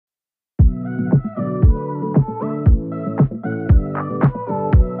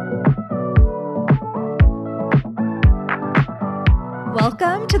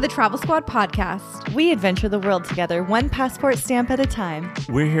to the Travel Squad podcast. We adventure the world together, one passport stamp at a time.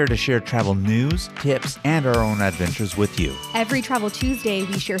 We're here to share travel news, tips, and our own adventures with you. Every Travel Tuesday,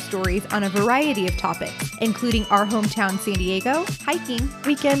 we share stories on a variety of topics, including our hometown San Diego, hiking,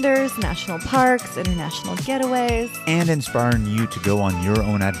 Weekenders, national parks, international getaways. And inspiring you to go on your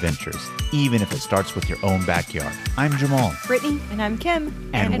own adventures, even if it starts with your own backyard. I'm Jamal. Brittany. And I'm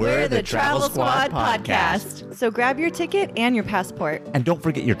Kim. And we're the Travel Squad podcast. So grab your ticket and your passport. And don't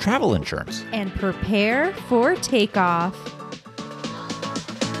forget your travel insurance. And prepare for takeoff.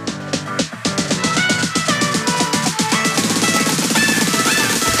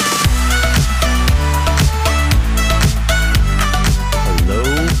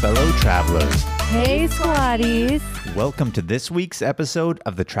 Hello, fellow travelers. Hey, squaddies. Welcome to this week's episode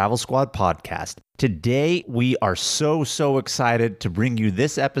of the Travel Squad podcast. Today, we are so excited to bring you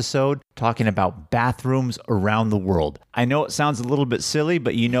this episode talking about bathrooms around the world. I know it sounds a little bit silly,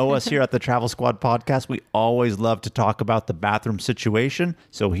 but you know us here at the Travel Squad podcast, we always love to talk about the bathroom situation.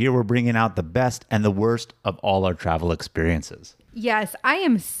 So here we're bringing out the best and the worst of all our travel experiences. Yes, I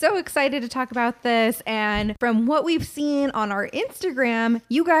am so excited to talk about this. And from what we've seen on our Instagram,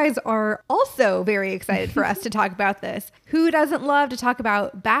 you guys are also very excited for us to talk about this. Who doesn't love to talk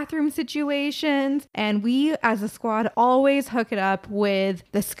about bathroom situations? And we, as a squad, always hook it up with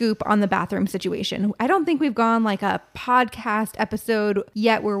the scoop on the bathroom situation. I don't think we've gone like a podcast episode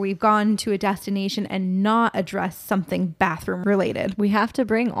yet where we've gone to a destination and not addressed something bathroom related. We have to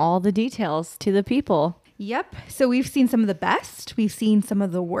bring all the details to the people. Yep. So we've seen some of the best, we've seen some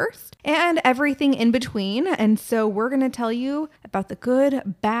of the worst, and everything in between. And so we're going to tell you about the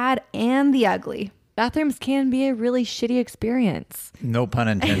good, bad, and the ugly. Bathrooms can be a really shitty experience. No pun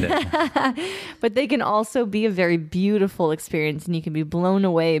intended. But they can also be a very beautiful experience, and you can be blown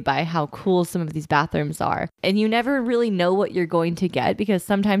away by how cool some of these bathrooms are. And you never really know what you're going to get, because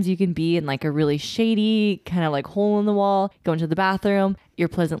sometimes you can be in like a really shady kind of like hole in the wall, go into the bathroom, you're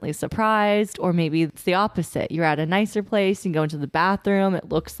pleasantly surprised, or maybe it's the opposite. You're at a nicer place, you go into the bathroom, it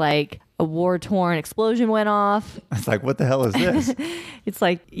looks like a war-torn explosion went off. It's like, what the hell is this? It's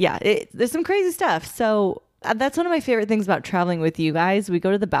like, yeah, there's some crazy stuff. So that's one of my favorite things about traveling with you guys. We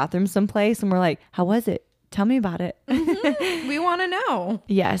go to the bathroom someplace and we're like, how was it? Tell me about it. We want to know.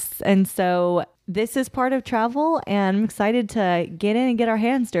 Yes. And so this is part of travel, and I'm excited to get in and get our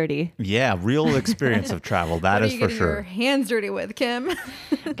hands dirty. Yeah, real experience of travel. That is for sure. What are you getting your hands dirty with, Kim?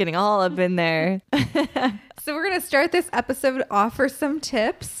 Getting all up in there. So we're going to start this episode off for some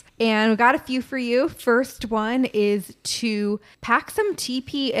tips. And we got a few for you. First one is to pack some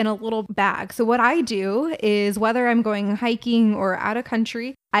TP in a little bag. So what I do is, whether I'm going hiking or out of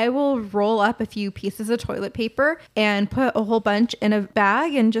country, I will roll up a few pieces of toilet paper and put a whole bunch in a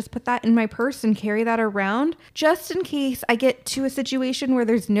bag and just put that in my purse and carry that around just in case I get to a situation where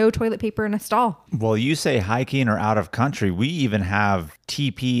there's no toilet paper in a stall. Well, you say hiking or out of country. We even have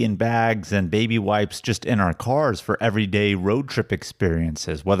TP in bags and baby wipes just in our cars for everyday road trip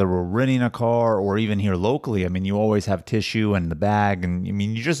experiences, whether we're renting a car or even here locally. I mean, you always have tissue in the bag, and I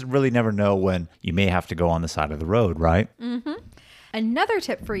mean, you just really never know when you may have to go on the side of the road, right? Mm-hmm. Another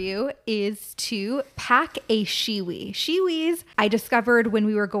tip for you is to pack a Shewee. Shewees I discovered when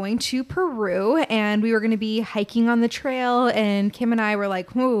we were going to Peru, and we were going to be hiking on the trail, and Kim and I were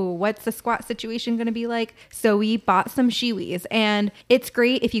like, whoa, what's the squat situation going to be like? So we bought some Shewees, and it's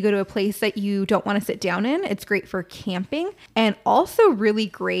great if you go to a place that you don't want to sit down in. It's great for camping, and also really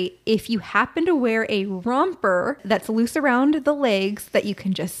great if you happen to wear a romper that's loose around the legs that you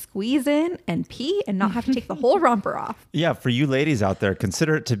can just squeeze in and pee and not have to take the whole romper off. Yeah, for you ladies out there,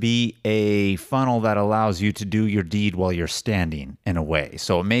 consider it to be a funnel that allows you to do your deed while you're standing, in a way.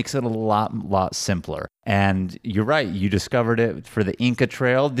 So it makes it a lot simpler. And you're right, you discovered it for the Inca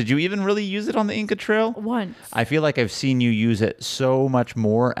Trail. Did you even really use it on the Inca Trail? Once. I feel like I've seen you use it so much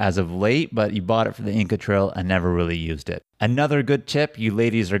more as of late, but you bought it for the Inca Trail and never really used it. Another good tip, you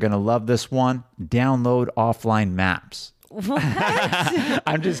ladies are going to love this one: download offline maps. What?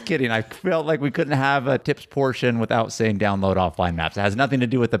 I'm just kidding. I felt like we couldn't have a tips portion without saying download offline maps. It has nothing to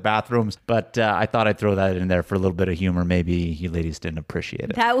do with the bathrooms, but I thought I'd throw that in there for a little bit of humor. Maybe you ladies didn't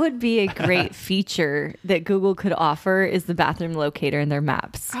appreciate it. That would be a great feature that Google could offer, is the bathroom locator in their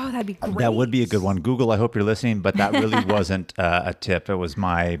maps. Oh, that'd be great. That would be a good one. Google, I hope you're listening, but that really wasn't a tip. It was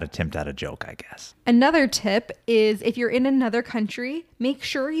my attempt at a joke, I guess. Another tip is, if you're in another country, make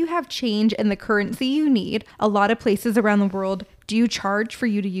sure you have change in the currency you need. A lot of places around the world do charge for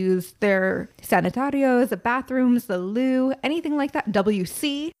you to use their sanitarios, the bathrooms, the loo, anything like that,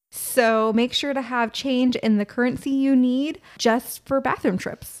 WC. So make sure to have change in the currency you need just for bathroom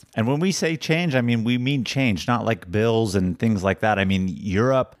trips. And when we say change, I mean, we mean change, not like bills and things like that. I mean,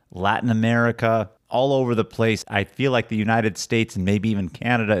 Europe, Latin America, all over the place. I feel like the United States and maybe even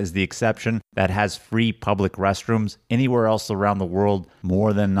Canada is the exception that has free public restrooms. Anywhere else around the world,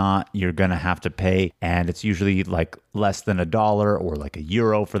 more than not, you're going to have to pay. And it's usually like less than $1 or like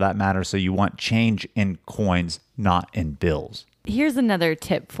 €1 for that matter. So you want change in coins, not in bills. Here's another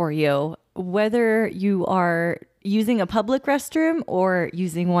tip for you. Whether you are using a public restroom or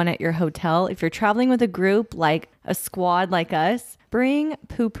using one at your hotel, if you're traveling with a group like a squad like us, bring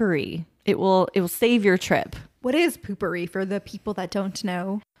poopery. It will save your trip. What is poopery for the people that don't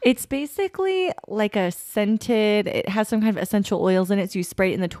know? It's basically like a scented, it has some kind of essential oils in it. So you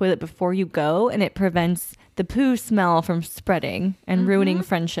spray it in the toilet before you go, and it prevents the poo smell from spreading and ruining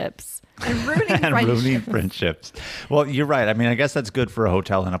friendships. And ruining And friendships. ruining friendships. Well, you're right. I mean, I guess that's good for a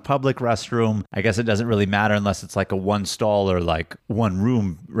hotel. In a public restroom, I guess it doesn't really matter unless it's like a one stall or like one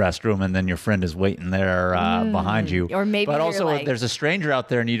room restroom, and then your friend is waiting there behind you. Or maybe but you're also like- there's a stranger out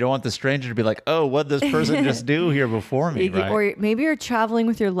there, and you don't want the stranger to be like, "Oh, what did this person just do here before me?" Right? Or maybe you're traveling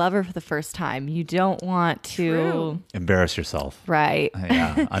with your lover for the first time. You don't want to, True. Embarrass yourself. right?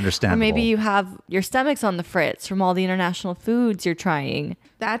 Yeah, Or understandable. maybe you have your stomach's on the fritz from all the international foods you're trying.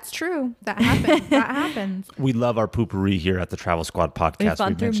 That's true. That happens. That happens. We love our poopery here at the Travel Squad podcast.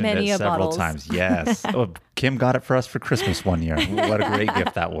 gone through mentioned many it a several bottles. times. Yes. Oh, Kim got it for us for Christmas one year. What a great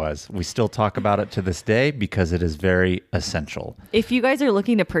gift that was. We still talk about it to this day because it is very essential. If you guys are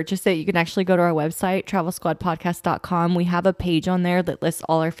looking to purchase it, you can actually go to our website, travelsquadpodcast.com. We have a page on there that lists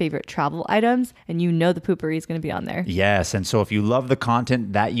all our favorite travel items, and you know the poopery is going to be on there. Yes. And so if you love the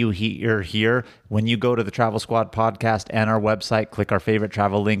content that you hear here, when you go to the Travel Squad podcast and our website, click our favorite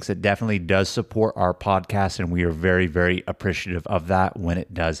travel links. It definitely does support our podcast, and we are very, very appreciative of that when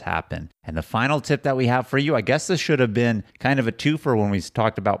it does happen. And the final tip that we have for you, I guess this should have been kind of a twofer when we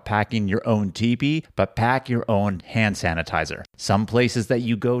talked about packing your own teepee, but pack your own hand sanitizer. Some places that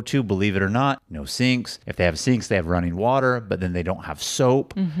you go to, believe it or not, no sinks. If they have sinks, they have running water, but then they don't have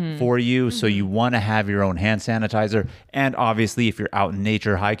soap for you. So you want to have your own hand sanitizer. And obviously, if you're out in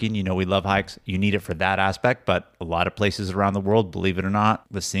nature hiking, you know we love hikes, you need it for that aspect. But a lot of places around the world, believe it or not,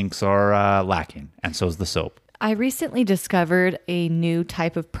 the sinks are lacking, and so is the soap. I recently discovered a new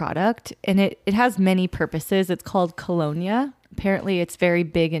type of product, and it has many purposes. It's called Colonia. Apparently, it's very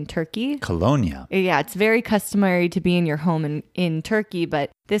big in Turkey. Colonia. Yeah, it's very customary to be in your home in Turkey,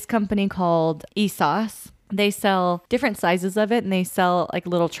 but this company called ESOS, they sell different sizes of it, and they sell like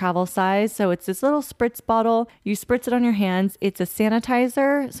little travel size. So it's this little spritz bottle. You spritz it on your hands. It's a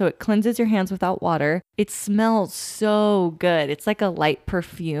sanitizer, so it cleanses your hands without water. It smells so good. It's like a light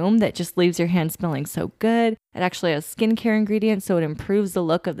perfume that just leaves your hands smelling so good. It actually has skincare ingredients, so it improves the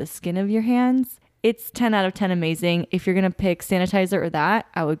look of the skin of your hands. It's 10 out of 10 amazing. If you're going to pick sanitizer or that,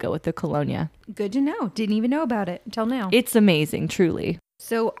 I would go with the Colonia. Good to know. Didn't even know about it until now. It's amazing, truly.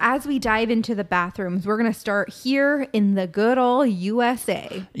 So as we dive into the bathrooms, we're going to start here in the good old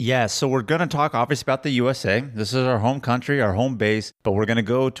USA. Yeah, so we're going to talk obviously about the USA. This is our home country, our home base, but we're going to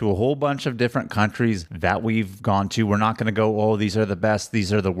go to a whole bunch of different countries that we've gone to. We're not going to go, oh, these are the best,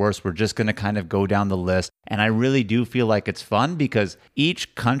 these are the worst. We're just going to kind of go down the list. And I really do feel like it's fun because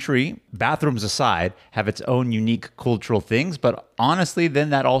each country, bathrooms aside, have its own unique cultural things. But honestly,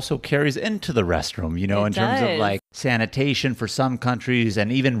 then that also carries into the restroom, you know, It in terms of does. like sanitation for some countries,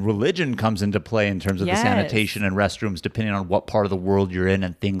 and even religion comes into play in terms of the Yes. sanitation and restrooms, depending on what part of the world you're in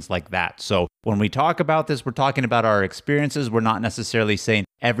and things like that. So when we talk about this, we're talking about our experiences. We're not necessarily saying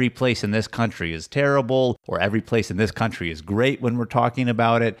every place in this country is terrible or every place in this country is great when we're talking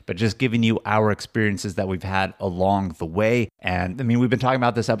about it, but just giving you our experiences that we've had along the way. And I mean, we've been talking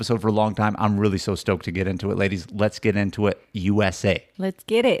about this episode for a long time. I'm really so stoked to get into it, ladies. Let's get into it. USA. Let's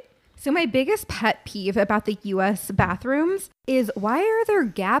get it. So my biggest pet peeve about the US bathrooms is why are there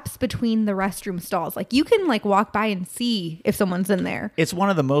gaps between the restroom stalls? Like you can like walk by and see if someone's in there. It's one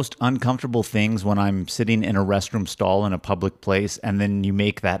of the most uncomfortable things when I'm sitting in a restroom stall in a public place and then you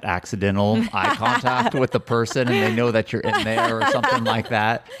make that accidental eye contact with the person and they know that you're in there or something like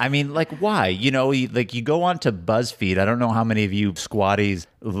that. I mean, like, why? You know, you go on to BuzzFeed. I don't know how many of you squatties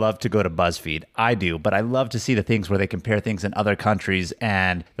love to go to BuzzFeed. I do, but I love to see the things where they compare things in other countries,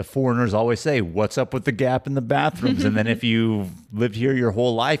 and the foreigners always say, what's up with the gap in the bathrooms? And then if you've lived here your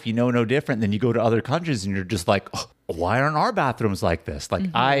whole life, you know no different. Then you go to other countries and you're just like, oh, why aren't our bathrooms like this? Like,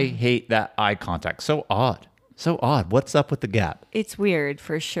 I hate that eye contact. So odd. So odd. What's up with the gap? It's weird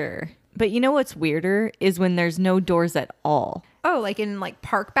for sure. But you know what's weirder is when there's no doors at all. Oh, like in like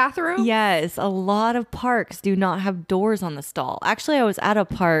park bathroom? Yes, a lot of parks do not have doors on the stall. Actually, I was at a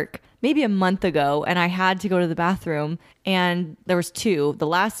park maybe a month ago and I had to go to the bathroom and there was two. The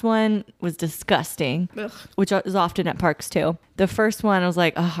last one was disgusting, which is often at parks too. The first one I was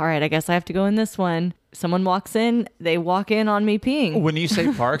like, oh, all right, I guess I have to go in this one. Someone walks in, they walk in on me peeing. When you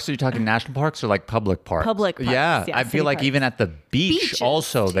say parks, are you talking national parks or like public parks? Public parks, Yeah, yeah, I city feel like parks. even at the beach Beaches,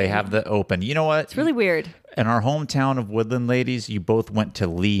 also they have the open. You know what? It's really weird. In our hometown of Woodland, ladies, you both went to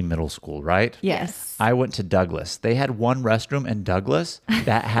Lee Middle School, right? Yes. I went to Douglas. They had one restroom in Douglas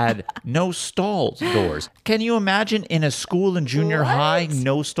that had no stalls doors. Can you imagine in a school in junior high,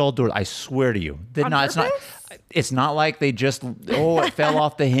 no stall doors? I swear to you. It's not like they just, it fell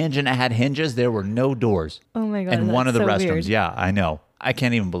off the hinge and it had hinges. There were no doors. Oh my God, In one of that's the so restrooms. weird. Yeah, I know. I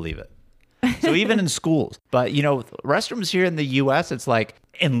can't even believe it. So even in schools. But, restrooms here in the U.S., it's like,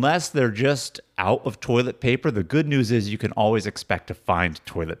 unless they're just out of toilet paper, the good news is you can always expect to find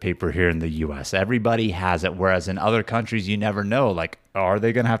toilet paper here in the U.S. Everybody has it, whereas in other countries, you never know. Like, are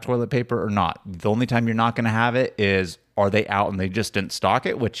they going to have toilet paper or not? The only time you're not going to have it is, are they out and they just didn't stock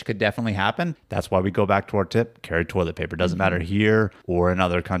it, which could definitely happen. That's why we go back to our tip, carry toilet paper. Doesn't matter here or in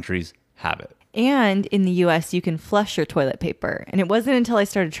other countries, have it. And in the US, you can flush your toilet paper. And it wasn't until I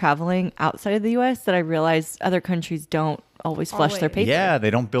started traveling outside of the US that I realized other countries don't always flush their paper. Yeah, they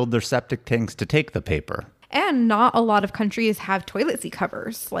don't build their septic tanks to take the paper. And not a lot of countries have toilet seat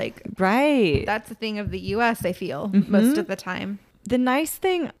covers. Like, Right. that's the thing of the US, I feel, most of the time. The nice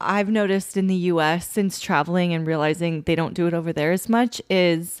thing I've noticed in the US since traveling and realizing they don't do it over there as much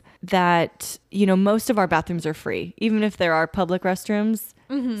is that, most of our bathrooms are free. Even if there are public restrooms,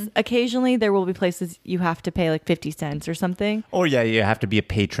 occasionally there will be places you have to pay like 50 cents or something. Or yeah, you have to be a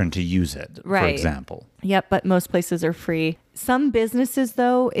patron to use it, for Right. example. Yep, but most places are free. Some businesses,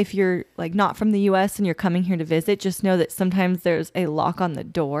 though, if you're like not from the US and you're coming here to visit, just know that sometimes there's a lock on the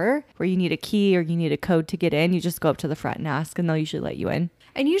door where you need a key or you need a code to get in. You just go up to the front and ask, and they'll usually let you in.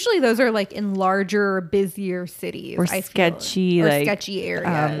 And usually those are like in larger, busier cities. Or I feel. sketchy, Or like, sketchy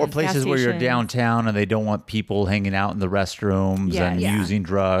areas. Or places where you're stations. downtown and they don't want people hanging out in the restrooms Yes. and Yeah. using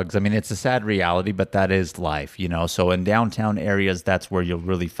drugs. I mean, it's a sad reality, but that is life, So in downtown areas, that's where you'll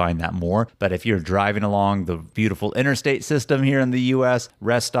really find that more. But if you're driving along the beautiful interstate system here in the U.S.,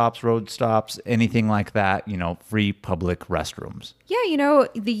 rest stops, road stops, anything like that, free public restrooms. Yeah,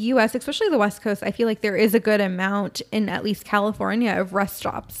 the US, especially the West Coast, I feel like there is a good amount in at least California of rest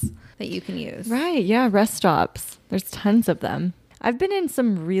stops that you can use. Right, yeah, rest stops. There's tons of them. I've been in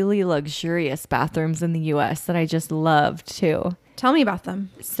some really luxurious bathrooms in the US that I just loved too. Tell me about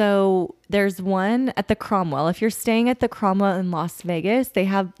them. So there's one at the Cromwell. If you're staying at the Cromwell in Las Vegas, they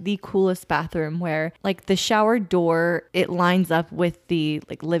have the coolest bathroom where like the shower door, it lines up with the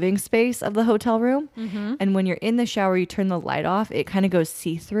like living space of the hotel room. And when you're in the shower, you turn the light off, it kind of goes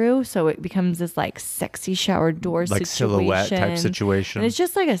see-through. So it becomes this like sexy shower door Like situation. silhouette type situation. And it's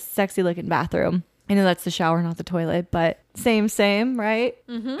just like a sexy looking bathroom. I know that's the shower, not the toilet, but same, right?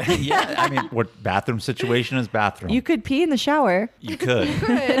 Yeah, I mean, what bathroom situation is bathroom? You could pee in the shower. You could.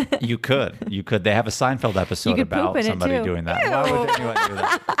 You could. They have a Seinfeld episode could poop about in it, somebody too. doing that. Why would anyone do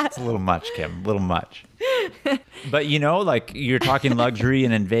that? It's a little much, Kim. A little much. But, like you're talking luxury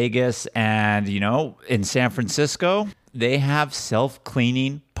and in Vegas and, in San Francisco, they have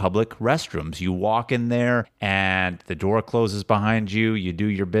self-cleaning public restrooms. You walk in there and the door closes behind you. You do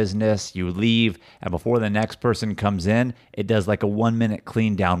your business, you leave, and before the next person comes in, it does like a 1-minute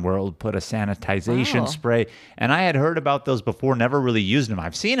clean down where it'll put a sanitization Wow. spray. And I had heard about those before, never really used them.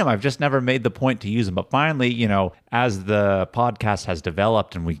 I've seen them, I've just never made the point to use them. But finally, as the podcast has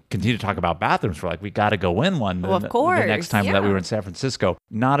developed and we continue to talk about bathrooms, we're like, we got to go in one. Well, of the course, next time that we yeah. were in San Francisco.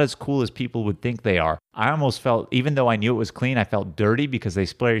 Not as cool as people would think they are. I almost felt, even though I knew it was clean, I felt dirty because they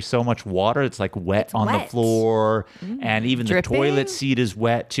spray so much water. It's like wet on the wet. floor, and even Dripping? the toilet seat is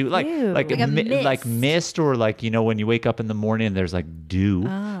wet too. Like Ew. like Like a mist. like mist, or like when you wake up in the morning and there's like dew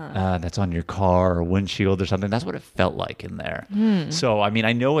that's on your car or windshield or something. That's what it felt like in there. So I mean,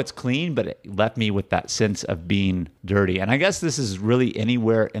 I know it's clean, but it left me with that sense of being dirty. And I guess this is really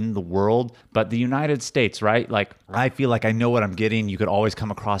anywhere in the world, but the United States, right? Like I feel like I know what I'm getting. You could always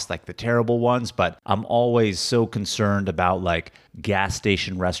come across like the terrible ones, but I'm always so concerned about like gas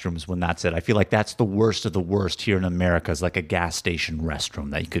station restrooms when that's it. I feel like that's the worst of the worst here in America, is like a gas station restroom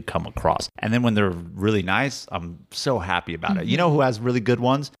that you could come across. And then when they're really nice, I'm so happy about it. You know who has really good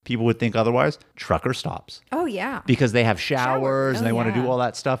ones? People would think otherwise. Trucker stops. Oh, yeah. Because they have showers and Oh, they want to yeah. do all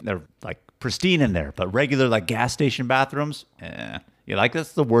that stuff. They're like pristine in there, but regular like gas station bathrooms, yeah, like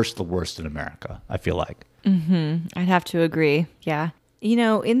that's the worst in America, I feel like. I'd have to agree. Yeah. You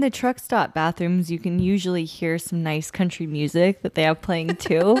know, in the truck stop bathrooms, you can usually hear some nice country music that they have playing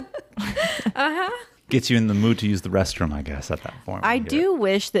too. Gets you in the mood to use the restroom, I guess, at that point. I do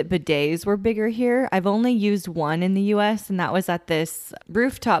wish that bidets were bigger here. I've only used one in the US, and that was at this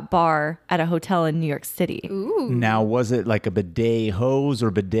rooftop bar at a hotel in New York City. Ooh. Now, was it like a bidet hose or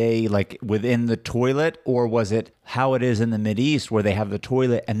bidet like within the toilet, or was it how it is in the Mideast where they have the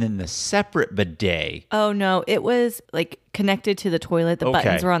toilet and then the separate bidet? Oh, no. It was like connected to the toilet. The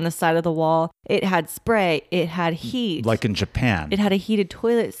buttons were on the side of the wall. It had spray. It had heat. Like in Japan. It had a heated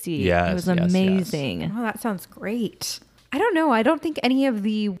toilet seat. Yes, it was yes, yes. amazing. Oh, that sounds great. I don't know. I don't think any of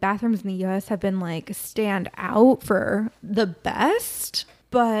the bathrooms in the US have been like stand out for the best,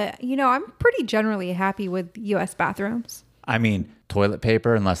 but you know, I'm pretty generally happy with US bathrooms. I mean, toilet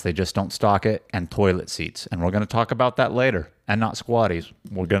paper, unless they just don't stock it, and toilet seats. And we're going to talk about that later. And not squatties.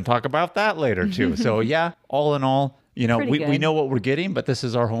 We're going to talk about that later, too. So, yeah, all in all, you know, Pretty we good. know what we're getting, but this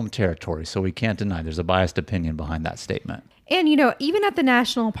is our home territory. So we can't deny there's a biased opinion behind that statement. And you know, even at the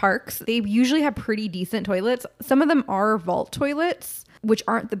national parks, they usually have pretty decent toilets. Some of them are vault toilets, which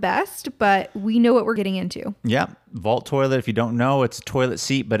aren't the best, but we know what we're getting into. Yeah. Vault toilet, if you don't know, it's a toilet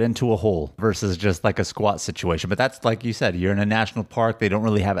seat, but into a hole versus just like a squat situation. But that's like you said, you're in a national park. They don't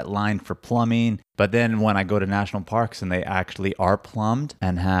really have it lined for plumbing. But then when I go to national parks and they actually are plumbed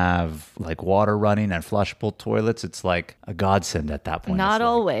and have like water running and flushable toilets, it's like a godsend at that point. Not It's like-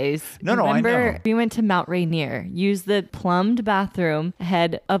 always. No, I Remember, know. we went to Mount Rainier, used the plumbed bathroom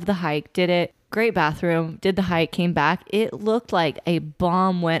ahead of the hike, did it. Great bathroom, did the hike, came back. It looked like a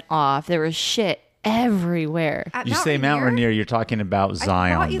bomb went off. There was shit everywhere. At You say Mount Rainier, you're talking about I thought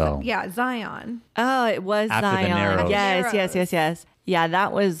Zion, you though. said- yeah, Zion. Oh, it was After the Zion. Narrows. Yes. Yeah,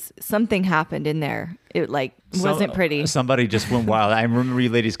 that was something happened in there. It like wasn't pretty. Somebody just went wild. I remember you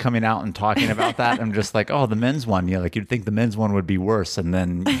ladies coming out and talking about that. I'm just like, oh, the men's one. Yeah, like you'd think the men's one would be worse. And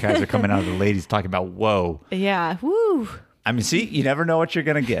then you guys are coming out of the ladies talking about, whoa. Yeah. Woo. I mean, see, you never know what you're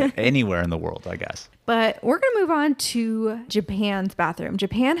going to get anywhere in the world, I guess. But we're going to move on to Japan's bathroom.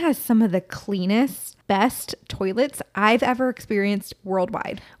 Japan has some of the cleanest, best toilets I've ever experienced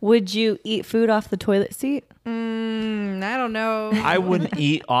worldwide. Would you eat food off the toilet seat? I don't know. I wouldn't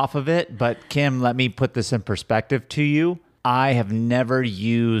eat off of it, but Kim, let me put this in perspective to you. I have never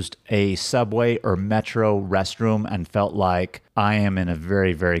used a subway or metro restroom and felt like I am in a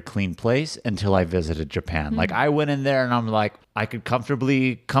very, very clean place until I visited Japan. Like I went in there and I'm like, I could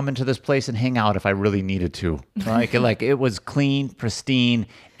comfortably come into this place and hang out if I really needed to. Like it was clean, pristine,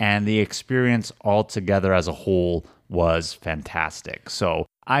 and the experience altogether as a whole was fantastic. So,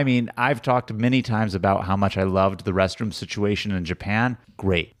 I mean, I've talked many times about how much I loved the restroom situation in Japan.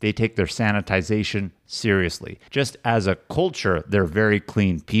 Great. They take their sanitization seriously. Just as a culture, they're very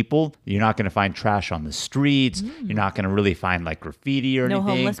clean people. You're not going to find trash on the streets. You're not going to really find like graffiti or No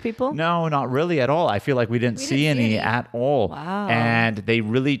anything. homeless people? No, not really at all. I feel like we didn't see any at all. Wow. And they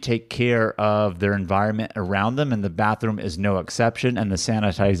really take care of their environment around them, and the bathroom is no exception, and the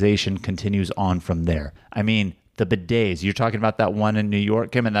sanitization continues on from there. I mean, the bidets, you're talking about that one in New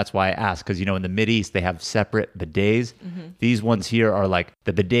York, Kim, and that's why I asked, because, you know, in the Mideast, they have separate bidets. These ones here are like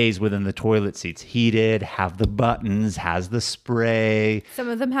the bidets within the toilet seats, heated, have the buttons, has the spray. Some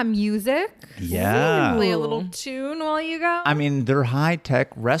of them have music. Yeah. Play a little tune while you go. I mean, they're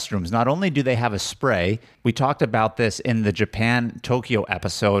high-tech restrooms. Not only do they have a spray, we talked about this in the Japan Tokyo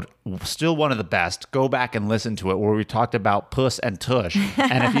episode, still one of the best. Go back and listen to it, where we talked about puss and tush.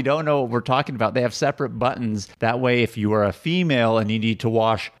 And if you don't know what we're talking about, they have separate buttons. That way, if you are a female and you need to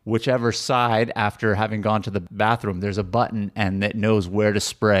wash whichever side after having gone to the bathroom, there's a button and it knows where to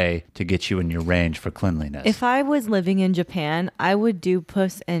spray to get you in your range for cleanliness. If I was living in Japan, I would do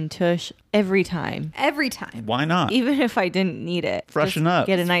puss and tush every time. Every time. Why not? Even if I didn't need it. Freshen Just up.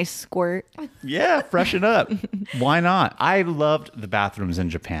 Get a nice squirt. Yeah, freshen up. Why not? I loved the bathrooms in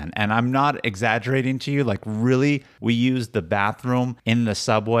Japan, and I'm not exaggerating to you. Like, really, we used the bathroom in the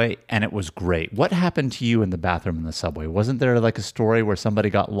subway, and it was great. What happened to you in the bathroom in the subway? Wasn't there like a story where somebody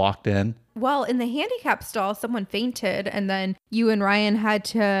got locked in? Well, in the handicap stall, someone fainted, and then you and Ryan had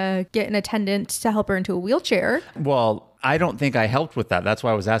to get an attendant to help her into a wheelchair. Well, I don't think I helped with that. That's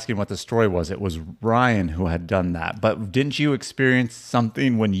why I was asking what the story was. It was Ryan who had done that. But didn't you experience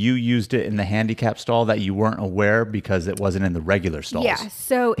something when you used it in the handicap stall that you weren't aware because it wasn't in the regular stalls? Yeah.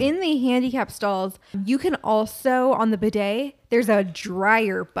 So in the handicap stalls, you can also, on the bidet, there's a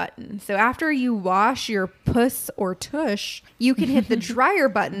dryer button. So after you wash your puss or tush, you can hit the dryer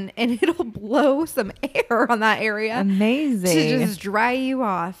button and it'll blow some air on that area. Amazing. To just dry you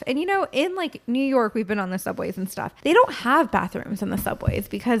off. And you know, in like New York, we've been on the subways and stuff. They don't have bathrooms in the subways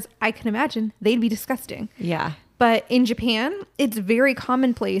because I can imagine they'd be disgusting. Yeah. But in Japan, it's very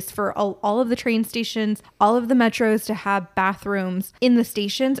commonplace for all of the train stations, all of the metros to have bathrooms in the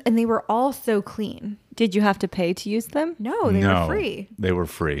stations, and they were all so clean. Did you have to pay to use them? No, they were free. They were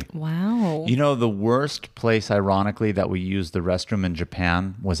free. Wow. You know, the worst place, ironically, that we used the restroom in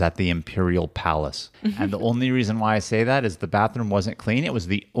Japan was at the Imperial Palace. And the only reason why I say that is the bathroom wasn't clean. It was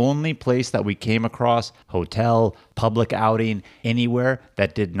the only place that we came across, hotel, public outing, anywhere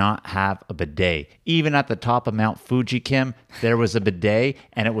that did not have a bidet. Even at the top of Mount Fuji, Kim, there was a bidet,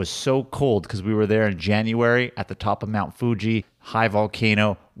 and it was so cold because we were there in January at the top of Mount Fuji, high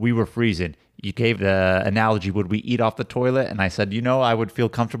volcano. We were freezing. You gave the analogy, would we eat off the toilet? And I said, I would feel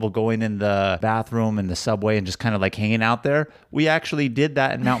comfortable going in the bathroom and the subway and just kind of like hanging out there. We actually did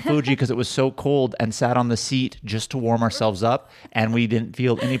that in Mount Fuji because it was so cold and sat on the seat just to warm ourselves up. And we didn't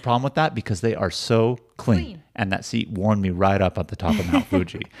feel any problem with that because they are so clean. And that seat warmed me right up at the top of Mount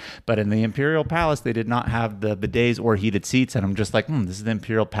Fuji. But in the Imperial Palace, they did not have the bidets or heated seats. And I'm just like, this is the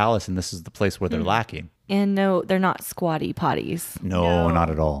Imperial Palace and this is the place where they're lacking. And no, they're not squatty potties. No,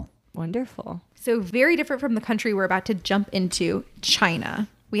 not at all. Wonderful. So very different from the country we're about to jump into, China.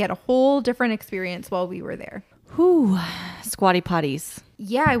 We had a whole different experience while we were there. Whew, squatty potties.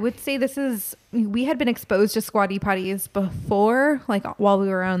 Yeah, I would say we had been exposed to squatty potties before, like while we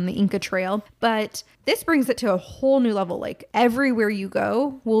were on the Inca Trail, but this brings it to a whole new level. Like everywhere you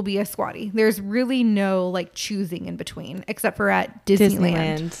go will be a squatty. There's really no like choosing in between, except for at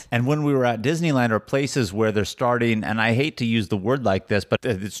Disneyland. And when we were at Disneyland, or places where they're starting, and I hate to use the word like this, but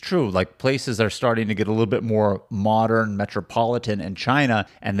it's true, like places are starting to get a little bit more modern, metropolitan in China,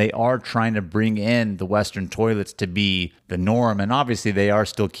 and they are trying to bring in the Western toilets to be the norm. And obviously they are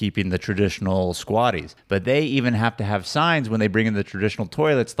still keeping the traditional squatties, but they even have to have signs when they bring in the traditional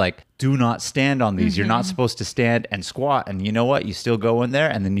toilets like, do not stand on these. You're not supposed to stand and squat. And you know what? You still go in there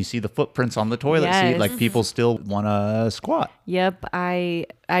and then you see the footprints on the toilet seat. Like people still want to squat. Yep. I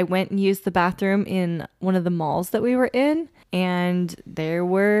went and used the bathroom in one of the malls that we were in, and there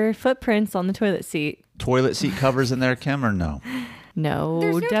were footprints on the toilet seat. Toilet seat covers in there, Kim, or no?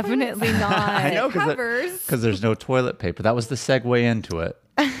 No, definitely not. I know, because there's no toilet paper. That was the segue into it.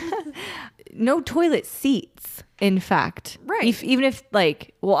 No toilet seats, in fact. Right. Even if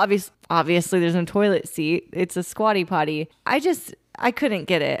obviously there's no toilet seat. It's a squatty potty. I couldn't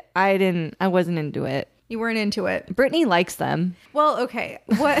get it. I wasn't into it. You weren't into it. Brittany likes them. Well, okay.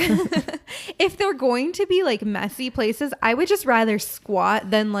 What if they're going to be like messy places? I would just rather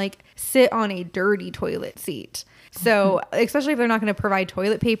squat than like sit on a dirty toilet seat. So especially if they're not going to provide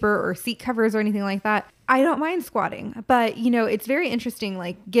toilet paper or seat covers or anything like that, I don't mind squatting. But, it's very interesting,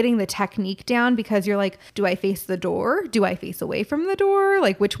 like getting the technique down, because you're like, do I face the door? Do I face away from the door?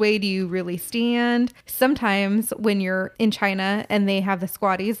 Like, which way do you really stand? Sometimes when you're in China and they have the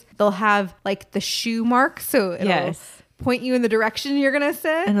squatties, they'll have like the shoe mark. So it'll point you in the direction you're going to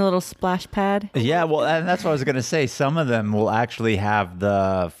sit. And a little splash pad. Yeah, well, and that's what I was going to say. Some of them will actually have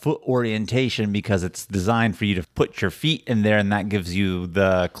the foot orientation because it's designed for you to put your feet in there, and that gives you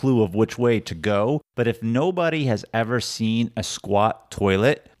the clue of which way to go. But if nobody has ever seen a squat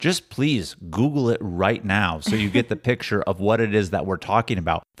toilet, just please Google it right now so you get the picture of what it is that we're talking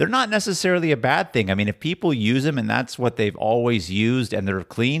about. They're not necessarily a bad thing. I mean, if people use them and that's what they've always used and they're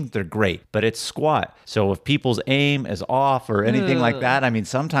clean, they're great. But it's squat. So if people's aim is off or anything like that, I mean,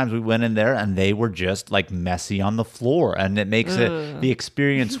 sometimes we went in there and they were just like messy on the floor, and it makes the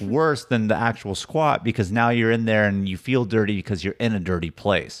experience worse than the actual squat, because now you're in there and you feel dirty because you're in a dirty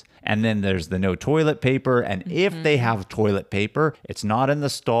place. And then there's the no toilet paper. And if they have toilet paper, it's not in the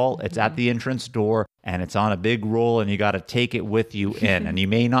stall. It's at the entrance door, and it's on a big roll, and you got to take it with you in. And you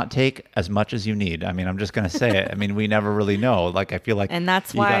may not take as much as you need. I mean, I'm just going to say it. I mean, we never really know. Like, I feel like and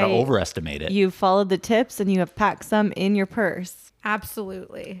that's you why got to overestimate it. You followed the tips and you have packed some in your purse.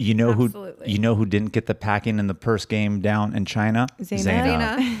 Absolutely. You know who didn't get the packing and the purse game down in China?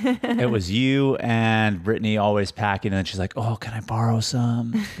 Zaina. It was you and Brittany always packing, and then she's like, "Oh, can I borrow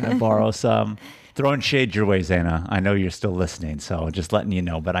some? Can I borrow some?" Throwing shade your way, Zaina. I know you're still listening, so just letting you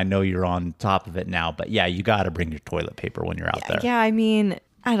know. But I know you're on top of it now. But yeah, you got to bring your toilet paper when you're out there. Yeah, I mean,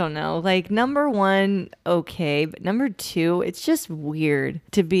 I don't know. Like, number one, okay, but number two, it's just weird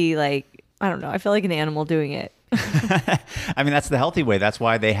to be like, I don't know. I feel like an animal doing it. I mean, that's the healthy way. That's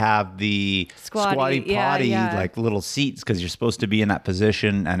why they have the squatty potty, like little seats, because you're supposed to be in that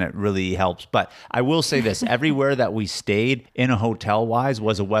position, and it really helps. But I will say this, everywhere that we stayed in a hotel wise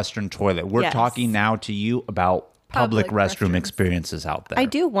was a Western toilet. We're talking now to you about public restroom restrooms. experiences out there. I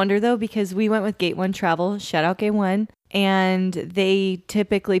do wonder though, because we went with Gate One Travel, shout out Gate One, and they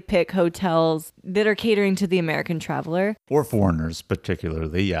typically pick hotels that are catering to the American traveler. Or foreigners,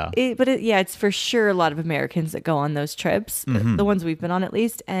 particularly, yeah. It's for sure a lot of Americans that go on those trips, the ones we've been on at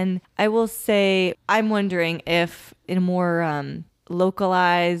least. And I will say, I'm wondering if in a more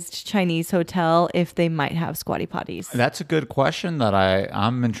localized Chinese hotel, if they might have squatty potties. That's a good question that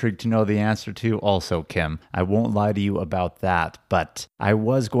I'm intrigued to know the answer to also, Kim. I won't lie to you about that, but I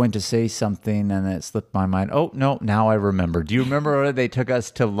was going to say something and it slipped my mind. Oh, no, now I remember. Do you remember they took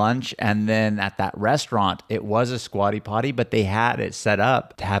us to lunch and then at that restaurant, it was a squatty potty, but they had it set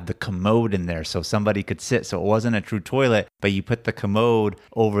up to have the commode in there so somebody could sit. So it wasn't a true toilet, but you put the commode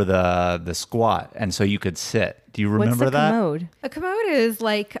over the squat and so you could sit. Do you remember What's the that? commode? A commode is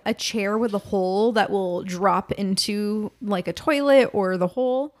like a chair with a hole that will drop into like a toilet or the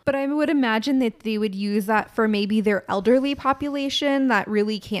hole. But I would imagine that they would use that for maybe their elderly population that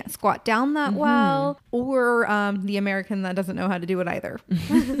really can't squat down that well, or the American that doesn't know how to do it either.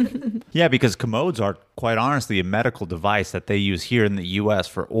 Yeah, because commodes are quite honestly a medical device that they use here in the U.S.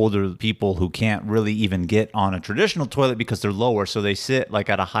 for older people who can't really even get on a traditional toilet because they're lower. So they sit like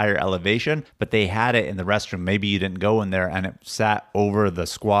at a higher elevation, but they had it in the restroom. Maybe you didn't go in there and it sat over the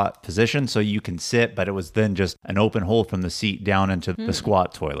squat position so you can sit, but it was then just an open hole from the seat down into the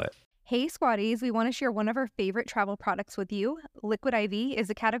squat toilet. Hey Squatties, we want to share one of our favorite travel products with you. Liquid IV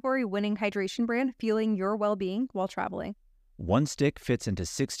is a category-winning hydration brand fueling your well-being while traveling. One stick fits into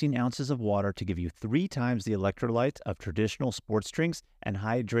 16 ounces of water to give you 3 times the electrolytes of traditional sports drinks and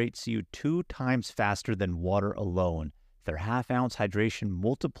hydrates you 2 times faster than water alone. Their half-ounce hydration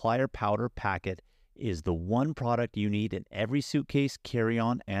multiplier powder packet is the one product you need in every suitcase,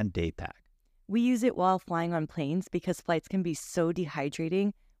 carry-on, and day pack. We use it while flying on planes because flights can be so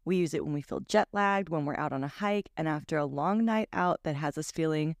dehydrating. We use it when we feel jet lagged, when we're out on a hike, and after a long night out that has us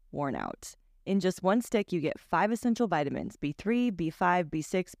feeling worn out. In just one stick, you get 5 essential vitamins, B3, B5,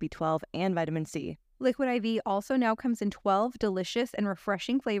 B6, B12, and vitamin C. Liquid IV also now comes in 12 delicious and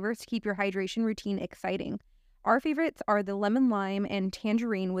refreshing flavors to keep your hydration routine exciting. Our favorites are the lemon lime and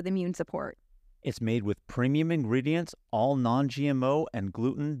tangerine with immune support. It's made with premium ingredients, all non-GMO and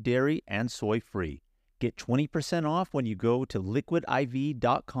gluten, dairy, and soy-free. Get 20% off when you go to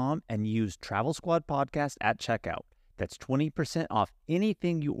liquidiv.com and use Travel Squad Podcast at checkout. That's 20% off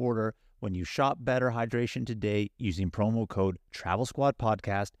anything you order when you shop Better Hydration today using promo code Travel Squad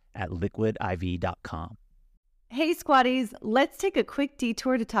Podcast at liquidiv.com. Hey Squatties, let's take a quick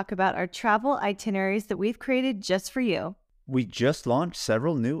detour to talk about our travel itineraries that we've created just for you. We just launched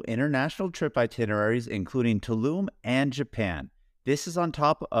several new international trip itineraries, including Tulum and Japan. This is on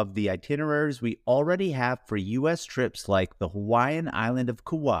top of the itineraries we already have for U.S. trips like the Hawaiian island of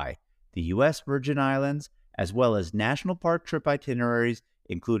Kauai, the U.S. Virgin Islands, as well as national park trip itineraries,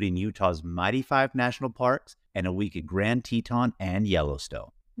 including Utah's Mighty Five National Parks and a week at Grand Teton and Yellowstone.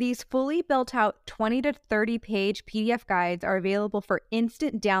 These fully built out 20 to 30 page PDF guides are available for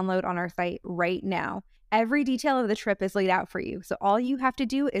instant download on our site right now. Every detail of the trip is laid out for you, so all you have to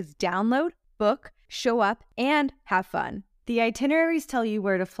do is download, book, show up, and have fun. The itineraries tell you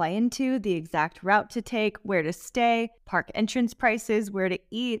where to fly into, the exact route to take, where to stay, park entrance prices, where to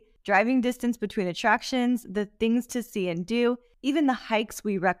eat, driving distance between attractions, the things to see and do, even the hikes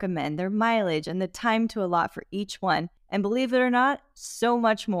we recommend, their mileage, and the time to allot for each one. And believe it or not, so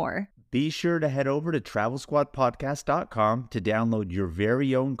much more. Be sure to head over to TravelSquadPodcast.com to download your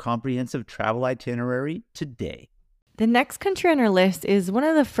very own comprehensive travel itinerary today. The next country on our list is one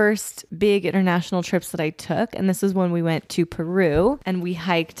of the first big international trips that I took, and this is when we went to Peru and we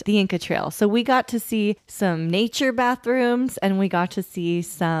hiked the Inca Trail. So we got to see some nature bathrooms and we got to see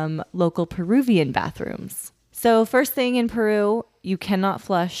some local Peruvian bathrooms. So first thing in Peru, you cannot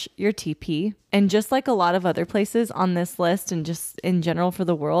flush your TP. And just like a lot of other places on this list and just in general for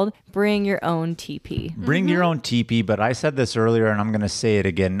the world, bring your own TP. Bring your own TP, but I said this earlier and I'm going to say it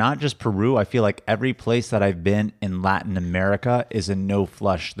again. Not just Peru. I feel like every place that I've been in Latin America is a no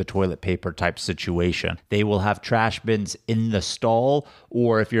flush the toilet paper type situation. They will have trash bins in the stall,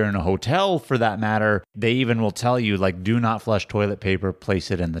 or if you're in a hotel for that matter, they even will tell you like, do not flush toilet paper, place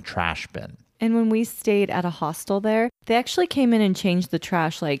it in the trash bin. And when we stayed at a hostel there, they actually came in and changed the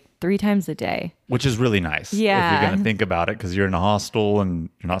trash like 3 times a day. Which is really nice. Yeah. If you're going to think about it, because you're in a hostel and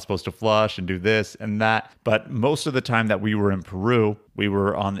you're not supposed to flush and do this and that. But most of the time that we were in Peru, we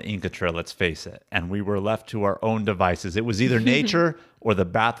were on the Inca Trail, let's face it. And we were left to our own devices. It was either nature or the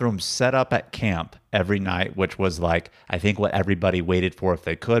bathroom set up at camp every night, which was like, I think what everybody waited for if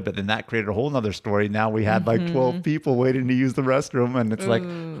they could. But then that created a whole nother story. Now we had like 12 people waiting to use the restroom. And it's like,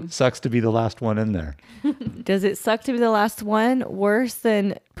 Sucks to be the last one in there. Does it suck to be the last one? Worse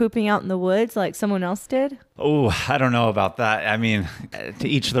than pooping out in the woods like someone else did? Oh, I don't know about that. I mean, to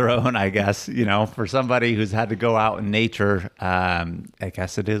each their own, I guess. For somebody who's had to go out in nature, I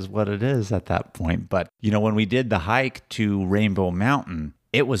guess it is what it is at that point. But, when we did the hike to Rainbow Mountain,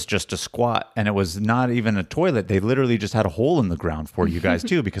 it was just a squat, and it was not even a toilet. They literally just had a hole in the ground for you guys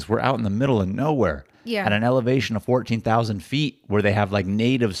too, because we're out in the middle of nowhere. Yeah. At an elevation of 14,000 feet where they have like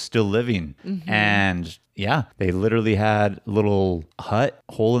natives still living. And yeah, they literally had a little hut,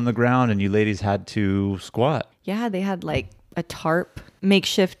 hole in the ground, and you ladies had to squat. Yeah, they had like a tarp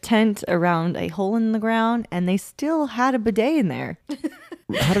makeshift tent around a hole in the ground, and they still had a bidet in there.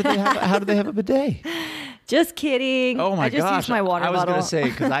 How did they have a bidet? Just kidding. Oh my I just gosh. used my water I was bottle. going to say,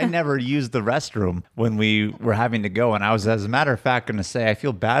 because I never used the restroom when we were having to go. And I was, as a matter of fact, going to say, I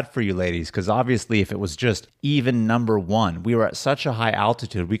feel bad for you ladies, because obviously if it was just even number one, we were at such a high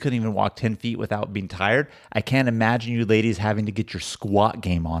altitude, we couldn't even walk 10 feet without being tired. I can't imagine you ladies having to get your squat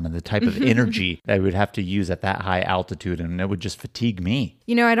game on and the type of energy that we would have to use at that high altitude. And it would just fatigue me.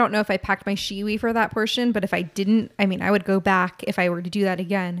 I don't know if I packed my Shiwi for that portion, but if I didn't, I would go back if I were to do that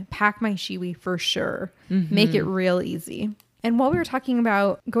again, pack my Shiwi for sure. Make it real easy. And while we were talking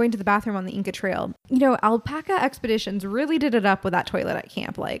about going to the bathroom on the Inca Trail, Alpaca Expeditions really did it up with that toilet at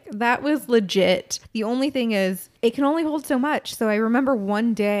camp. Like, that was legit. The only thing is, it can only hold so much. So I remember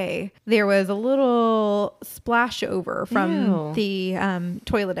one day there was a little splash over from the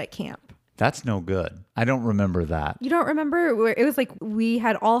toilet at camp. That's no good. I don't remember that. You don't remember? It was like we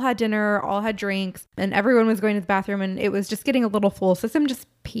had all had dinner, all had drinks, and everyone was going to the bathroom, and it was just getting a little full. So some just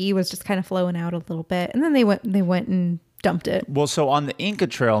pee was just kind of flowing out a little bit, and then they went and dumped it. Well, so on the Inca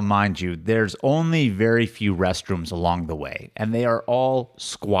Trail, mind you, there's only very few restrooms along the way, and they are all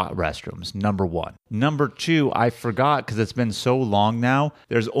squat restrooms, number one. Number two, I forgot because it's been so long now,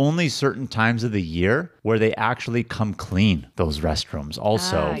 there's only certain times of the year where they actually come clean those restrooms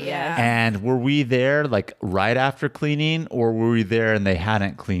also. Yeah. And were we there like right after cleaning, or were we there and they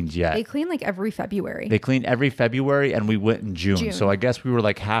hadn't cleaned yet? They clean like every February. They cleaned every February, and we went in June. So I guess we were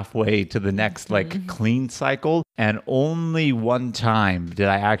like halfway to the next like clean cycle. And only one time did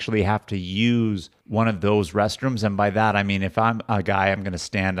I actually have to use one of those restrooms. And by that, I mean, if I'm a guy, I'm going to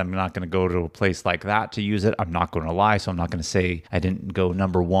stand. I'm not going to go to a place like that to use it. I'm not going to lie. So I'm not going to say I didn't go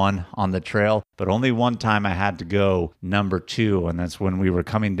number one on the trail. But only one time I had to go number two. And that's when we were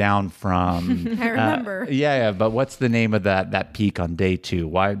coming down from... I remember. Yeah. But what's the name of that peak on day two?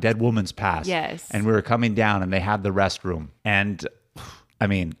 Why? Dead Woman's Pass. Yes. And we were coming down, and they had the restroom. And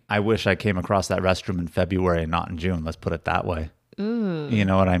I wish I came across that restroom in February and not in June. Let's put it that way. Ooh. You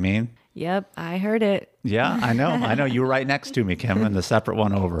know what I mean? Yep, I heard it. Yeah, I know. You were right next to me, Kim, in the separate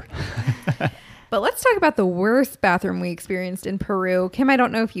one over. But let's talk about the worst bathroom we experienced in Peru. Kim, I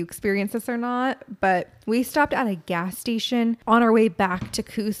don't know if you experienced this or not, but we stopped at a gas station on our way back to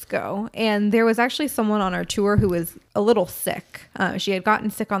Cusco. And there was actually someone on our tour who was a little sick. She had gotten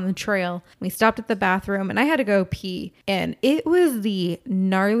sick on the trail. We stopped at the bathroom and I had to go pee. And it was the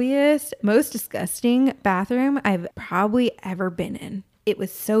gnarliest, most disgusting bathroom I've probably ever been in. It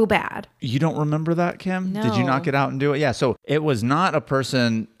was so bad. You don't remember that, Kim? No. Did you not get out and do it? Yeah. So it was not a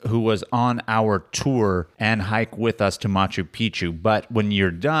person who was on our tour and hike with us to Machu Picchu. But when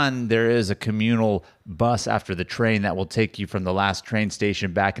you're done, there is a communal bus after the train that will take you from the last train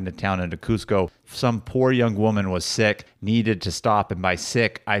station back into town into Cusco. Some poor young woman was sick, needed to stop. And by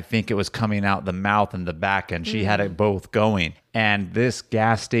sick, I think it was coming out the mouth and the back, and she had it both going. And this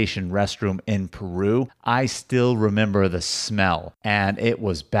gas station restroom in Peru, I still remember the smell, and it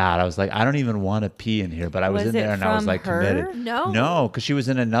was bad. I was like, I don't even want to pee in here, but I was in there and I was like committed. No, because she was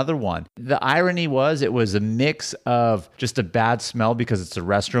in another one. The irony was it was a mix of just a bad smell because it's a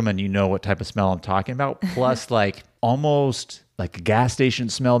restroom and you know what type of smell I'm talking about, plus like almost like a gas station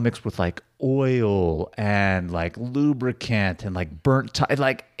smell mixed with like oil and like lubricant and like burnt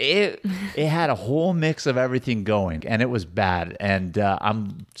like it had a whole mix of everything going, and it was bad. And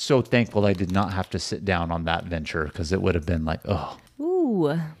I'm so thankful I did not have to sit down on that venture, because it would have been like, oh,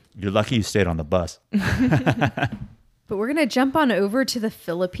 Ooh. you're lucky you stayed on the bus. But we're going to jump on over to the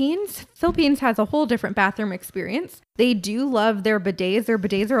Philippines. Philippines has a whole different bathroom experience. They do love their bidets. Their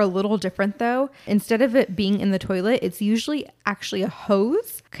bidets are a little different though. Instead of it being in the toilet, it's usually actually a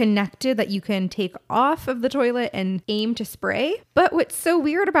hose connected that you can take off of the toilet and aim to spray. But what's so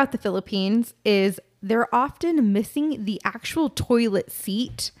weird about the Philippines is they're often missing the actual toilet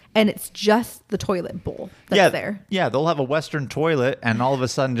seat, and it's just the toilet bowl that's there. Yeah, they'll have a Western toilet and all of a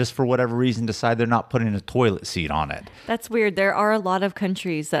sudden, just for whatever reason, decide they're not putting a toilet seat on it. That's weird. There are a lot of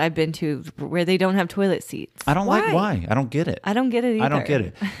countries that I've been to where they don't have toilet seats. I don't like why. I don't get it. I don't get it either. I don't get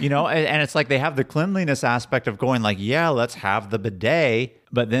it. And it's like they have the cleanliness aspect of going like, yeah, let's have the bidet,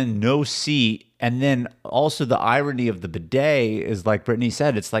 but then no seat. And then also the irony of the bidet is like Brittany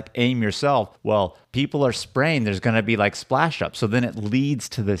said, it's like aim yourself. Well, people are spraying, there's going to be like splash up. So then it leads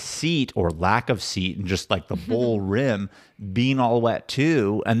to the seat or lack of seat and just like the bowl rim being all wet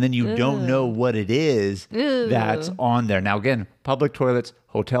too. And then you don't know what it is that's on there. Now, again, public toilets,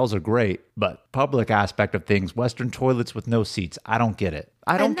 hotels are great, but public aspect of things, Western toilets with no seats, I don't get it.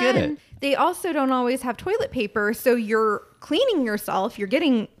 I don't get it. They also don't always have toilet paper. So you're cleaning yourself, you're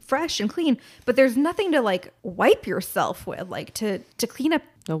getting fresh and clean, but there's nothing to like wipe yourself with, like to clean up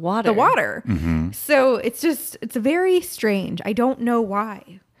the water. So it's very strange. I don't know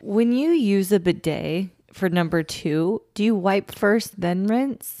why. When you use a bidet for number 2, do you wipe first, then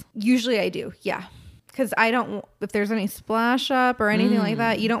rinse? Usually I do. Yeah. Because if there's any splash up or anything like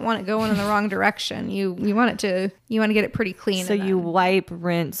that, you don't want it going in the wrong direction. You want to get it pretty clean. So you wipe,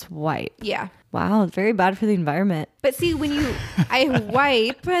 rinse, wipe. Yeah. Wow, very bad for the environment. But see, I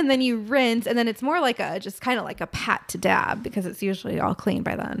wipe and then you rinse, and then it's more like just kind of like a pat to dab because it's usually all clean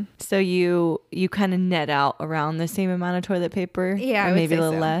by then. So you kind of net out around the same amount of toilet paper? Yeah, or maybe a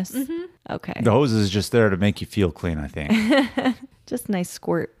little so. less? Mm-hmm. Okay. The hose is just there to make you feel clean, I think. Just a nice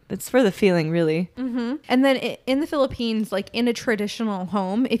squirt. It's for the feeling, really. Mm-hmm. And then in the Philippines, like in a traditional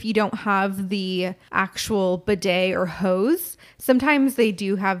home, if you don't have the actual bidet or hose, sometimes they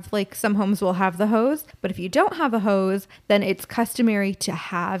do have, like some homes will have the hose. But if you don't have a hose, then it's customary to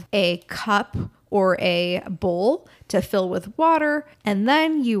have a cup or a bowl to fill with water, and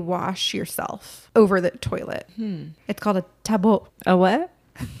then you wash yourself over the toilet. It's called a tabo. A what?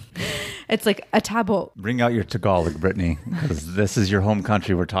 It's like a tabo. Bring out your Tagalog, Brittany, because this is your home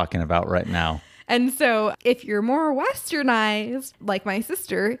country we're talking about right now. And so if you're more westernized, like my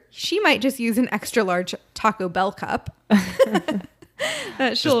sister, she might just use an extra large Taco Bell cup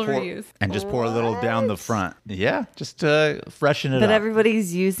that she'll reuse. And just pour a little down the front. Yeah, just to freshen it up. But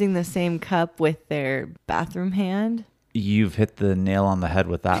everybody's using the same cup with their bathroom hand? You've hit the nail on the head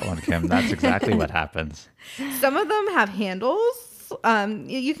with that one, Kim. That's exactly what happens. Some of them have handles.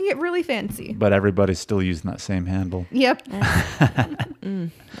 You can get really fancy. But everybody's still using that same handle. Yep.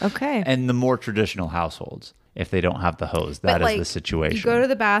 Okay. And the more traditional households, if they don't have the hose, that is the situation. You go to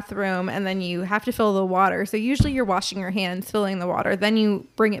the bathroom and then you have to fill the water. So usually you're washing your hands, filling the water. Then you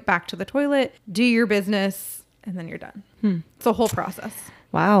bring it back to the toilet, do your business, and then you're done. It's a whole process.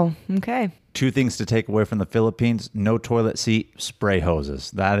 Wow. Okay. 2 things to take away from the Philippines: no toilet seat, spray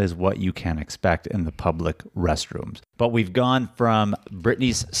hoses. That is what you can expect in the public restrooms. But we've gone from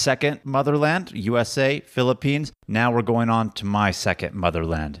Brittany's second motherland, USA, Philippines. Now we're going on to my second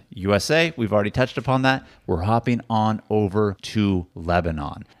motherland, USA. We've already touched upon that. We're hopping on over to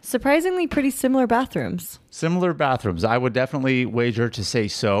Lebanon. Surprisingly pretty similar bathrooms. Similar bathrooms. I would definitely wager to say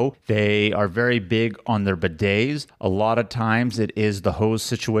so. They are very big on their bidets. A lot of times it is the hose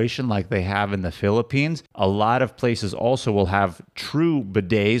situation like they have in the Philippines. A lot of places also will have true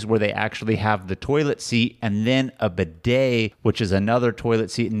bidets where they actually have the toilet seat and then a bidet, which is another toilet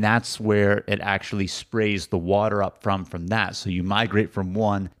seat, and that's where it actually sprays the water up from that. So you migrate from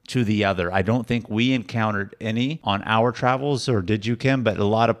one to the other. I don't think we encountered any on our travels, or did you, Kim? But a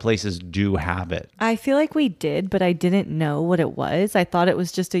lot of places do have it. I feel like we did, but I didn't know what it was. I thought it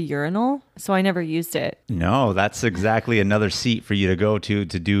was just a urinal, so I never used it. No, that's exactly another seat for you to go to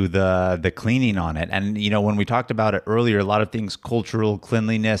do the cleaning on it. And, when we talked about it earlier, a lot of things, cultural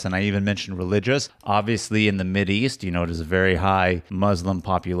cleanliness, and I even mentioned religious. Obviously, in the Mideast, it is a very high Muslim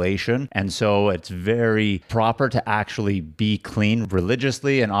population. And so it's very proper to actually be clean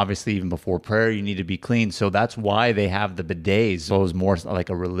religiously. And obviously, even before prayer, you need to be clean. So that's why they have the bidets. So it's more like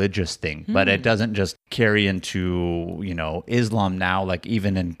a religious thing. But it doesn't just carry into, Islam now, like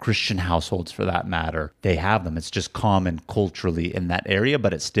even in Christian households for that matter, they have them. It's just common culturally in that area,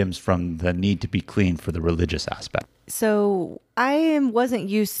 but it stems from the need to be clean for the religious aspect. So I wasn't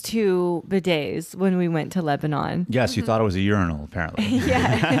used to bidets when we went to Lebanon. Yes, you thought it was a urinal, apparently.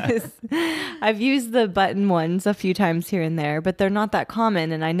 Yes. I've used the button ones a few times here and there, but they're not that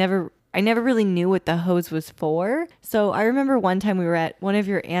common, and I never really knew what the hose was for. So I remember one time we were at one of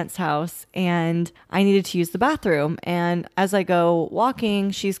your aunt's house and I needed to use the bathroom. And as I go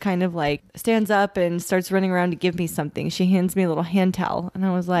walking, she's kind of like stands up and starts running around to give me something. She hands me a little hand towel. And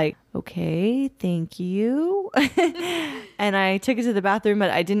I was like, okay, thank you. And I took it to the bathroom, but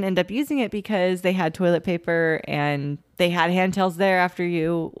I didn't end up using it because they had toilet paper and they had hand towels there after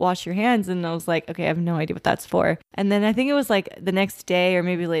you wash your hands. And I was like, okay, I have no idea what that's for. And then I think it was like the next day or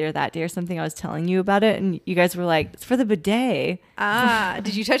maybe later that day or something, I was telling you about it. And you guys were like, it's for the bidet.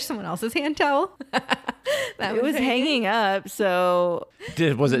 Did you touch someone else's hand towel? It was hanging up. So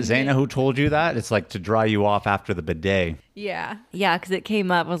Was it Zaina who told you that? It's like to dry you off after the bidet. Yeah. yeah, because it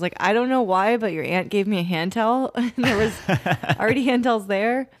came up. I was like, I don't know why, but your aunt gave me a hand towel. And there was already hand towels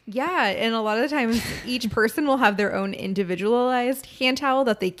there. Yeah, and a lot of the times each person will have their own individualized hand towel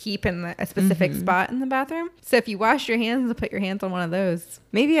that they keep in a specific spot in the bathroom. So if you wash your hands, put your hands on one of those.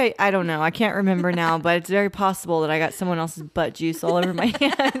 Maybe I don't know. I can't remember now, but it's very possible that I got someone else's butt juice all over my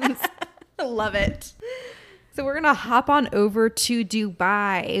hands. I love it. So we're going to hop on over to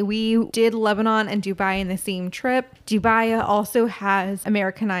Dubai. We did Lebanon and Dubai in the same trip. Dubai also has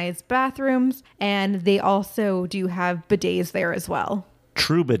Americanized bathrooms, and they also do have bidets there as well.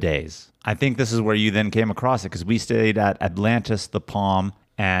 True bidets. I think this is where you then came across it because we stayed at Atlantis, the Palm,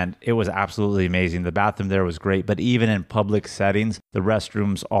 and it was absolutely amazing. The bathroom there was great, but even in public settings, the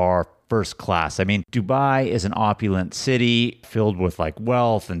restrooms are first class. I mean, Dubai is an opulent city filled with like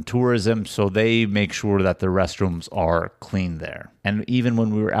wealth and tourism, so they make sure that the restrooms are clean there. And even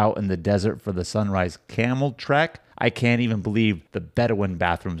when we were out in the desert for the sunrise camel trek, I can't even believe the Bedouin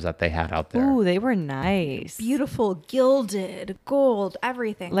bathrooms that they had out there. Ooh, they were nice. Beautiful, gilded, gold,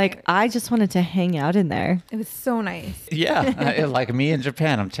 everything. Like, I just wanted to hang out in there. It was so nice. Yeah, like me in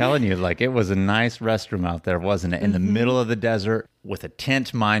Japan, I'm telling you, like it was a nice restroom out there, wasn't it? In the middle of the desert with a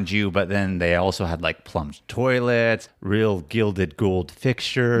tent, mind you, but then they also had like plumbed toilets, real gilded gold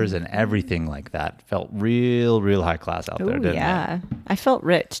fixtures and everything like that. Felt real high class out there, Ooh, didn't yeah. I felt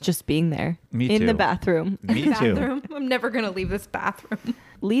rich just being there. Me In too. the bathroom. it? Me too. Bathroom. I'm never going to leave this bathroom.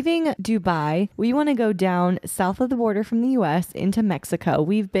 Leaving Dubai, we want to go down south of the border from the US into Mexico.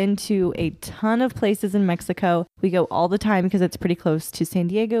 We've been to a ton of places in Mexico. We go all the time because it's pretty close to San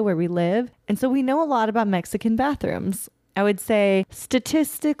Diego where we live. And so we know a lot about Mexican bathrooms. I would say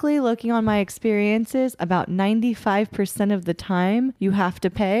statistically, looking on my experiences, about 95% of the time you have to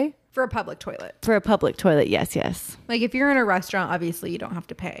pay. For a public toilet. For a public toilet, yes. Like if you're in a restaurant, obviously you don't have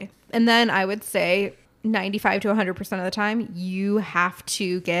to pay. And then I would say 95 to 100% of the time, you have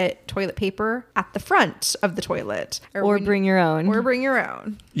to get toilet paper at the front of the toilet. Or bring your own. Or bring your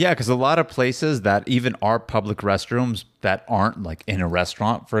own. Yeah, because a lot of places that even are public restrooms that aren't like in a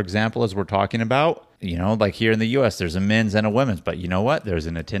restaurant, for example, as we're talking about, you know, like here in the US, there's a men's and a women's, but you know what? There's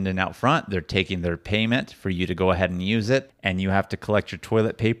an attendant out front. They're taking their payment for you to go ahead and use it, and you have to collect your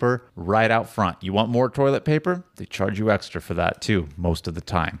toilet paper right out front. You want more toilet paper? They charge you extra for that too, most of the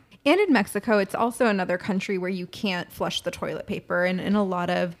time. And in Mexico, it's also another country where you can't flush the toilet paper. And in a lot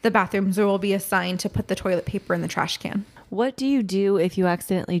of the bathrooms, there will be a sign to put the toilet paper in the trash can. What do you do if you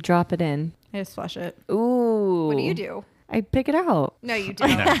accidentally drop it in? I just flush it. Ooh. What do you do? I pick it out. No, you don't.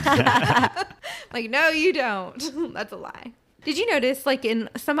 Like, no, you don't. That's a lie. Did you notice, like, in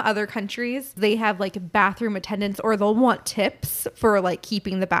some other countries, they have, like, bathroom attendants, or they'll want tips for, like,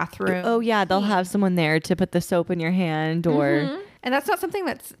 keeping the bathroom? Oh, yeah. They'll have someone there to put the soap in your hand or... And that's not something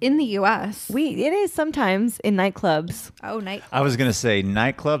that's in the U.S. It is sometimes in nightclubs. Oh, night. I was going to say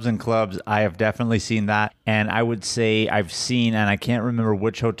nightclubs and clubs. I have definitely seen that. And I would say I've seen, and I can't remember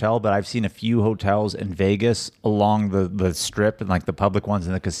which hotel, but I've seen a few hotels in Vegas along the strip and like the public ones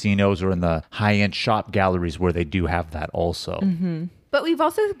in the casinos or in the high-end shop galleries where they do have that also. But we've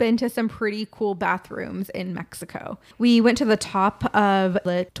also been to some pretty cool bathrooms in Mexico. We went to the top of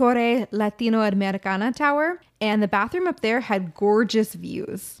the Torre Latinoamericana Tower, and the bathroom up there had gorgeous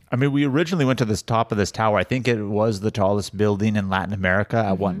views. I mean, we originally went to this top of this tower. I think it was the tallest building in Latin America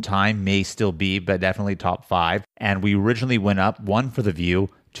at one time, may still be, but definitely top 5. And we originally went up, 1, for the view,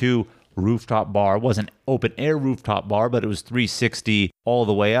 2, rooftop bar. It wasn't open air rooftop bar, but it was 360 all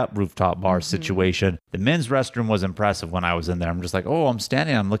the way up rooftop bar situation. The men's restroom was impressive when I was in there. I'm just like, oh, I'm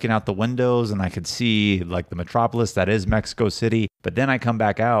standing, I'm looking out the windows and I could see like the metropolis that is Mexico City. But then I come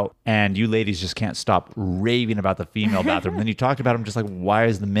back out and you ladies just can't stop raving about the female bathroom. Then you talked about them just like, why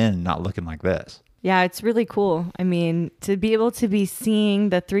is the men not looking like this? Yeah, it's really cool. I mean, to be able to be seeing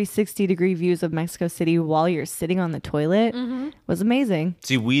the 360-degree views of Mexico City while you're sitting on the toilet was amazing.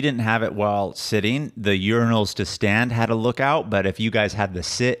 See, we didn't have it while sitting. The urinals to stand had a lookout, but if you guys had the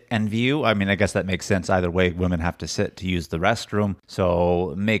sit and view, I mean, I guess that makes sense. Either way, women have to sit to use the restroom,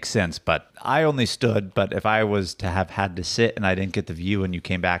 so it makes sense. But I only stood, but if I was to have had to sit and I didn't didn't get the view and you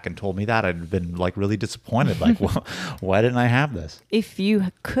came back and told me that, I'd have been like really disappointed. Like, well, why didn't I have this? If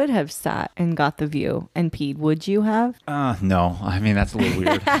you could have sat and got the view and peed, would you have? No. I mean, that's a little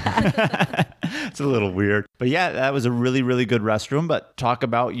weird. It's a little weird. But yeah, that was a really, really good restroom. But talk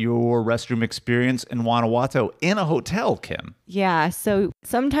about your restroom experience in Guanajuato in a hotel, Kim. Yeah, so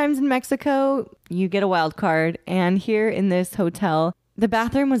sometimes in Mexico, you get a wild card. And here in this hotel, the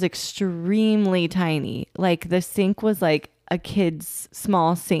bathroom was extremely tiny. Like the sink was like a kid's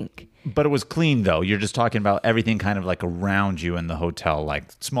small sink. But it was clean, though. You're just talking about everything kind of like around you in the hotel, like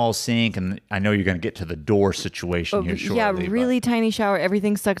small sink. And I know you're going to get to the door situation here shortly. Yeah, really but... tiny shower,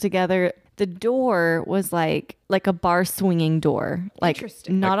 everything stuck together. The door was like a bar swinging door, like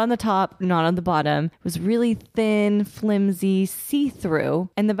not on the top, not on the bottom. It was really thin, flimsy, see-through.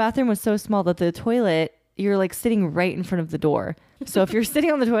 And the bathroom was so small that the toilet, you're like sitting right in front of the door. So if you're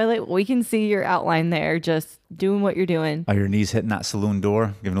sitting on the toilet, we can see your outline there, just doing what you're doing. Are your knees hitting that saloon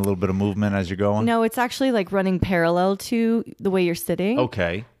door, giving a little bit of movement as you're going? No, it's actually like running parallel to the way you're sitting.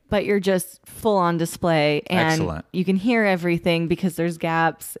 Okay. But you're just full on display and Excellent. You can hear everything because there's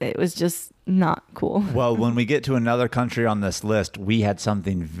gaps. It was just not cool. Well, when we get to another country on this list, we had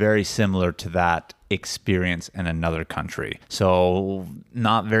something very similar to that experience in another country. So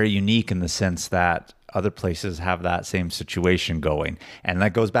not very unique in the sense that other places have that same situation going. And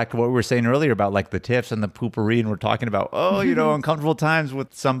that goes back to what we were saying earlier about like the tiffs and the poopery. And we're talking about, uncomfortable times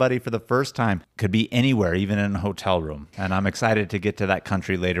with somebody for the first time. Could be anywhere, even in a hotel room. And I'm excited to get to that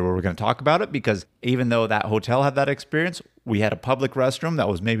country later where we're going to talk about it, because even though that hotel had that experience, we had a public restroom that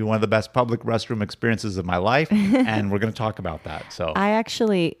was maybe one of the best public restroom experiences of my life. And we're going to talk about that. So I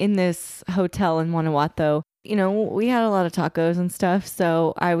actually, in this hotel in Guanajuato, we had a lot of tacos and stuff.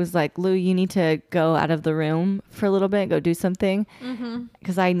 So I was like, Lou, you need to go out of the room for a little bit, go do something.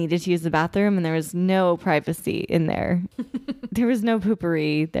 Because I needed to use the bathroom and there was no privacy in there. There was no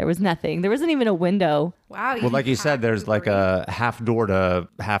poopery. There was nothing. There wasn't even a window. Wow. Well, like you said, there's like a half door to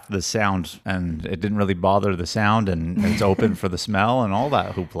half the sound, and it didn't really bother the sound, and it's open for the smell and all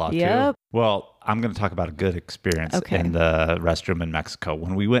that hoopla Yep. too. Well, I'm going to talk about a good experience in the restroom in Mexico.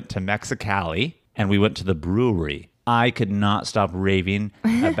 When we went to Mexicali and we went to the brewery, I could not stop raving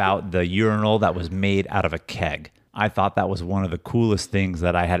about the urinal that was made out of a keg. I thought that was one of the coolest things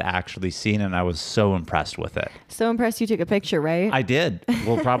that I had actually seen, and I was so impressed with it. So impressed you took a picture, right? I did.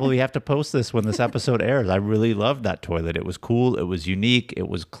 We'll probably have to post this when this episode airs. I really loved that toilet. It was cool. It was unique. It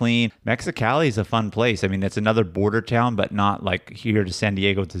was clean. Mexicali is a fun place. I mean, it's another border town, but not like here to San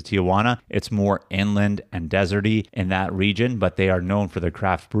Diego to Tijuana. It's more inland and deserty in that region, but they are known for their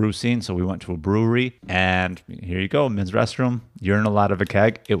craft brew scene. So we went to a brewery, and here you go, men's restroom, urinal out of a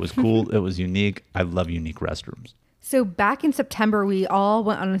keg. It was cool. It was unique. I love unique restrooms. So back in September, we all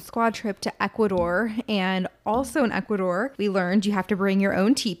went on a squad trip to Ecuador. And also in Ecuador, we learned you have to bring your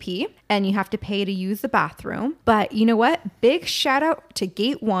own teepee and you have to pay to use the bathroom. But you know what? Big shout out to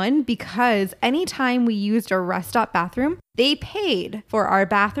Gate 1, because anytime we used a rest stop bathroom, they paid for our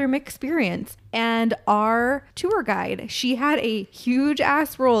bathroom experience. And our tour guide, she had a huge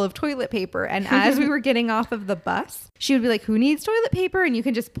ass roll of toilet paper. And as we were getting off of the bus, she would be like, who needs toilet paper? And you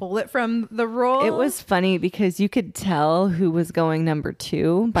can just pull it from the roll. It was funny because you could tell who was going number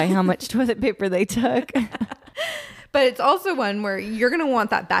 2 by how much toilet paper they took. But it's also one where you're going to want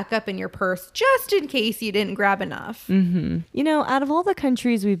that backup in your purse just in case you didn't grab enough. Out of all the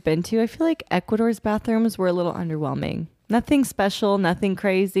countries we've been to, I feel like Ecuador's bathrooms were a little underwhelming. Nothing special, nothing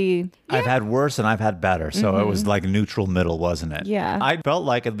crazy. Yeah. I've had worse and I've had better. So it was like neutral middle, wasn't it? Yeah. I felt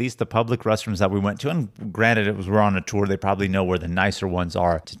like at least the public restrooms that we went to, and granted we're on a tour, they probably know where the nicer ones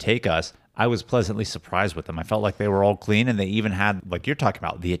are to take us. I was pleasantly surprised with them. I felt like they were all clean, and they even had, like you're talking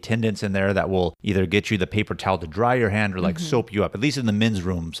about, the attendants in there that will either get you the paper towel to dry your hand or like soap you up. At least in the men's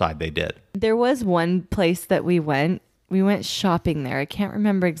room side, they did. There was one place that we went shopping there. I can't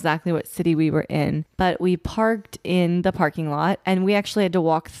remember exactly what city we were in, but we parked in the parking lot and we actually had to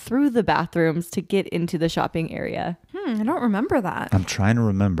walk through the bathrooms to get into the shopping area. I don't remember that. I'm trying to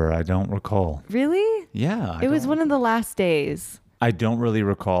remember. I don't recall. Really? Yeah. It was one of the last days. I don't really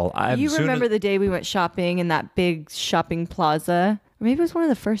recall. You remember the day we went shopping in that big shopping plaza? Or maybe it was one of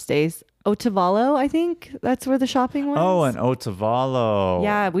the first days. Otavalo, I think that's where the shopping was. Oh, in Otavalo.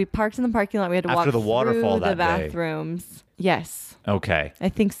 Yeah, we parked in the parking lot. We had to walk After the waterfall through the that day. bathrooms. Yes. Okay. I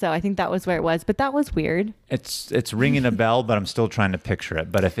think so. I think that was where it was, but that was weird. It's ringing a bell, but I'm still trying to picture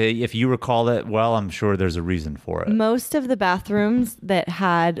it. But if you recall it well, I'm sure there's a reason for it. Most of the bathrooms that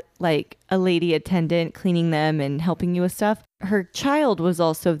had like a lady attendant cleaning them and helping you with stuff, her child was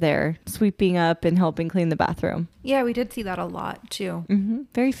also there sweeping up and helping clean the bathroom. Yeah, we did see that a lot too.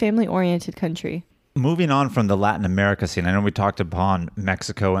 Very family-oriented country. moving on from the Latin America scene, I know we talked upon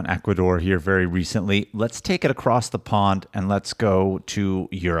Mexico and Ecuador here very recently. Let's take it across the pond and let's go to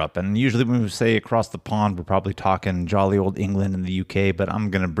Europe. And usually when we say across the pond, we're probably talking jolly old England and the UK, but I'm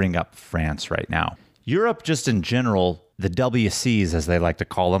going to bring up France right now. Europe, just in general, the WCs, as they like to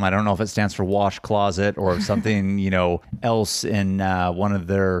call them. I don't know if it stands for wash closet or something, else in one of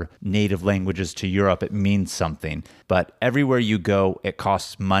their native languages to Europe. It means something. But everywhere you go, it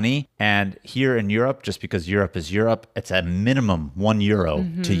costs money. And here in Europe, just because Europe is Europe, it's a minimum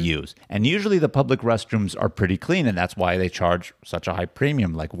 €1 to use. And usually the public restrooms are pretty clean. And that's why they charge such a high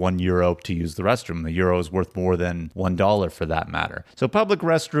premium, like €1 to use the restroom. The euro is worth more than $1 for that matter. So public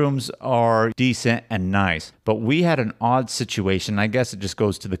restrooms are decent and nice. But we had an odd situation. I guess it just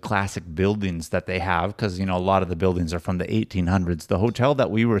goes to the classic buildings that they have because, a lot of the buildings are from the 1800s. The hotel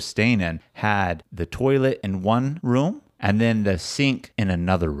that we were staying in had the toilet in one room and then the sink in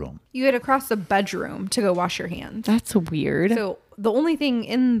another room. You had to cross the bedroom to go wash your hands. That's weird. So the only thing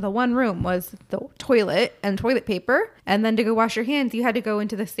in the one room was the toilet and toilet paper. And then to go wash your hands, you had to go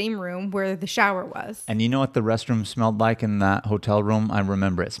into the same room where the shower was. And you know what the restroom smelled like in that hotel room? I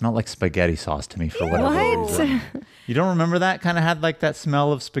remember it smelled like spaghetti sauce to me for whatever reason. You don't remember that? Kind of had like that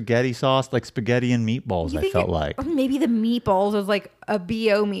smell of spaghetti sauce, like spaghetti and meatballs, I felt like. Maybe the meatballs was like a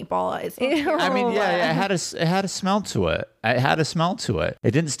BO meatball. I mean, yeah, it had a smell to it. It had a smell to it.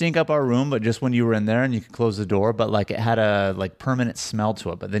 It didn't stink up our room, but just when you were in there and you could close the door, but like it had a permanent smell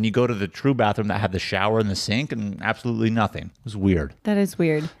to it. But then you go to the true bathroom that had the shower and the sink and absolutely nothing. It was weird. That is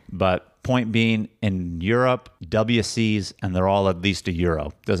weird. But point being, in Europe, WCs, and they're all at least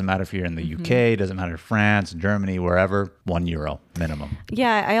 €1. Doesn't matter if you're in the UK, doesn't matter if France, Germany, wherever, €1 minimum.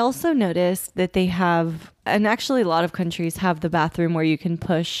 Yeah, I also noticed that they have, and actually a lot of countries have the bathroom where you can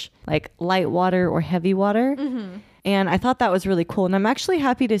push like light water or heavy water. And I thought that was really cool. And I'm actually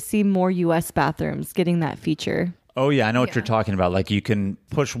happy to see more US bathrooms getting that feature. Oh, yeah, I know what you're talking about. Like you can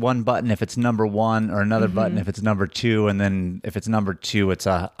push one button if it's number 1 or another button if it's number 2. And then if it's number 2, it's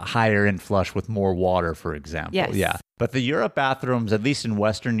a higher inflush with more water, for example. Yes. Yeah. But the Europe bathrooms, at least in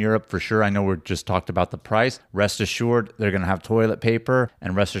Western Europe, for sure, I know we just talked about the price. Rest assured, they're going to have toilet paper,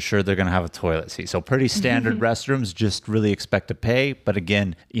 and rest assured, they're going to have a toilet seat. So pretty standard restrooms, just really expect to pay. But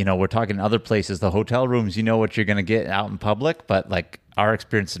again, we're talking other places. The hotel rooms, you know what you're going to get out in public. But like our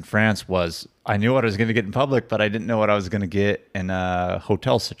experience in France was, I knew what I was going to get in public, but I didn't know what I was going to get in a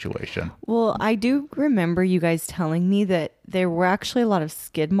hotel situation. Well, I do remember you guys telling me that there were actually a lot of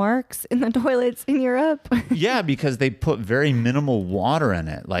skid marks in the toilets in Europe. Yeah, because they put very minimal water in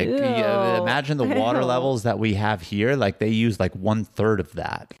it. Like, imagine the water levels that we have here. Like, they use like 1/3 of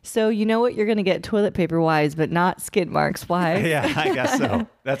that. So you know what you're going to get toilet paper wise, but not skid marks wise. Yeah, I guess so.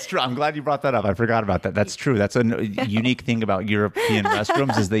 That's true. I'm glad you brought that up. I forgot about that. That's true. That's a unique thing about European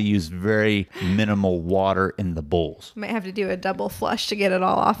restrooms is they use very minimal water in the bowls. Might have to do a double flush to get it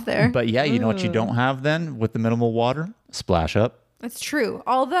all off there. But yeah, you know what you don't have then with the minimal water? Splash up. That's true.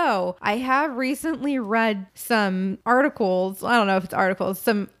 Although I have recently read some articles, I don't know if it's articles,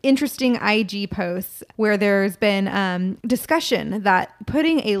 some interesting IG posts where there's been discussion that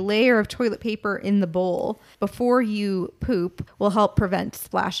putting a layer of toilet paper in the bowl before you poop will help prevent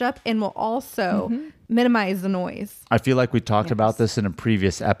splash up and will also minimize the noise. I feel like we talked about this in a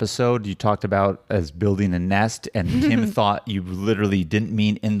previous episode. You talked about as building a nest, and Kim thought you literally didn't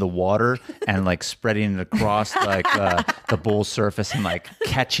mean in the water and like spreading it across like the bowl surface and like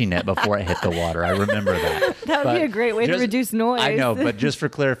catching it before it hit the water. I remember that. That would be a great way to reduce noise. I know, but just for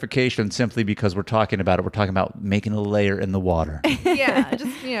clarification, simply because we're talking about it, we're talking about making a layer in the water. Yeah,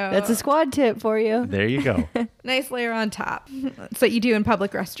 just, That's a squad tip for you. There you go. Nice layer on top. That's what you do in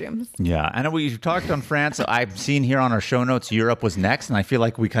public restrooms. Yeah. I know we've talked on France. I've seen here on our show notes, Europe was next. And I feel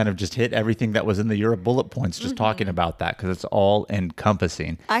like we kind of just hit everything that was in the Europe bullet points just talking about that because it's all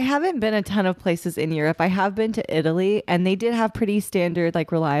encompassing. I haven't been a ton of places in Europe. I have been to Italy and they did have pretty standard,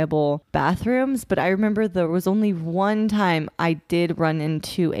 like reliable bathrooms. But I remember there was only one time I did run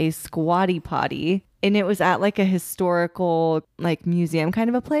into a squatty potty. And it was at like a historical like museum kind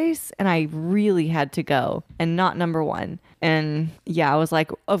of a place. And I really had to go and not number 1. And yeah, I was like,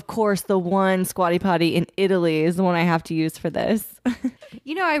 of course, the one squatty potty in Italy is the one I have to use for this.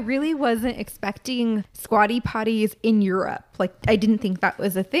 I really wasn't expecting squatty potties in Europe. Like, I didn't think that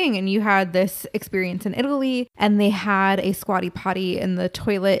was a thing. And you had this experience in Italy, and they had a squatty potty in the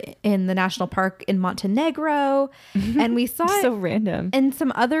toilet in the national park in Montenegro. And we saw So it random. in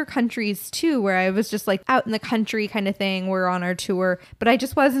some other countries too, where I was just like out in the country kind of thing. We're on our tour, but I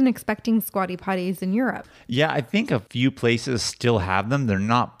just wasn't expecting squatty potties in Europe. Yeah, I think a few places still have them. They're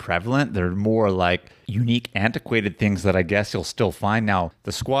not prevalent. They're more like unique, antiquated things that I guess you'll still find. Now,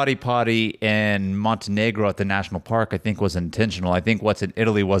 the squatty potty in Montenegro at the national park, I think, was intentional. I think what's in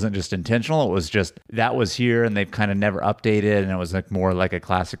Italy wasn't just intentional. It was just that was here and they've kind of never updated, and it was like more like a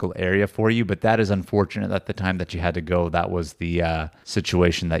classical area for you. But that is unfortunate at the time that you had to go. That was the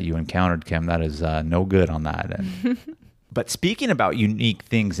situation that you encountered, Kim. That is no good on that end. But speaking about unique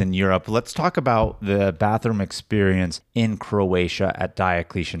things in Europe, let's talk about the bathroom experience in Croatia at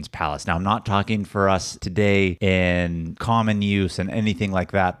Diocletian's Palace. Now, I'm not talking for us today in common use and anything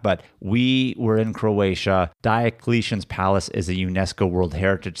like that, but we were in Croatia. Diocletian's Palace is a UNESCO World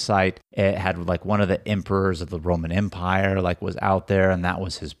Heritage Site. It had like one of the emperors of the Roman Empire like was out there, and that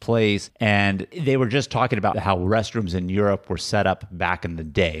was his place. And they were just talking about how restrooms in Europe were set up back in the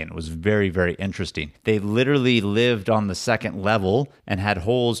day, and it was very, very interesting. They literally lived on the second level and had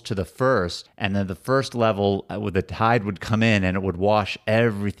holes to the first, and then the first level the tide would come in and it would wash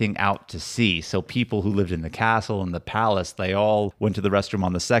everything out to sea. So people who lived in the castle and the palace, they all went to the restroom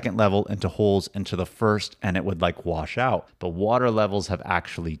on the second level into holes into the first, and it would like wash out. But water levels have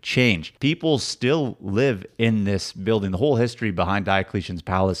actually changed. People still live in this building. The whole history behind Diocletian's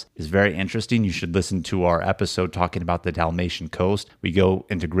Palace is very interesting. You should listen to our episode talking about the Dalmatian coast. We go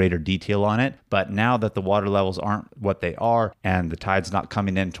into greater detail on it. But now that the water levels aren't what they are and the tide's not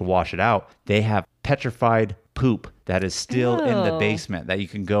coming in to wash it out, they have petrified poop that is still in the basement that you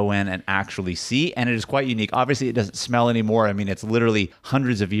can go in and actually see. And it is quite unique. Obviously, it doesn't smell anymore. I mean, it's literally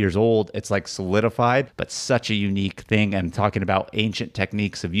hundreds of years old. It's like solidified, but such a unique thing. And talking about ancient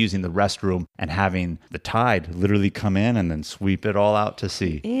techniques of using the restroom and having the tide literally come in and then sweep it all out to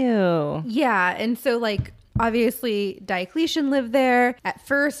sea. Ew. Yeah. And so, like, obviously, Diocletian lived there. At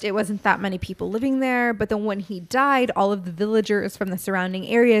first, it wasn't that many people living there, but then when he died, all of the villagers from the surrounding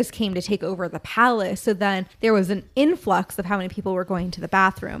areas came to take over the palace. So then there was an influx of how many people were going to the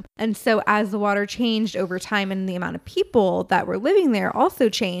bathroom. And so as the water changed over time and the amount of people that were living there also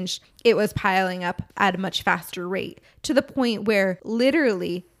changed, it was piling up at a much faster rate, to the point where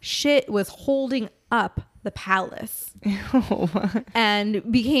literally shit was holding up the palace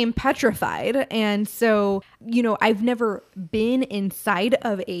and became petrified. And so, you know, I've never been inside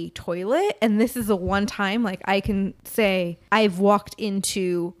of a toilet, and this is the one time like I can say I've walked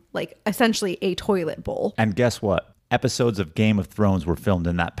into like essentially a toilet bowl. And guess what? Episodes of Game of Thrones were filmed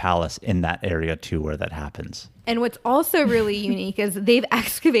in that palace in that area too, where that happens. And what's also really unique is they've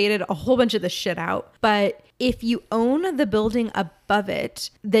excavated a whole bunch of the shit out. But if you own the building above it,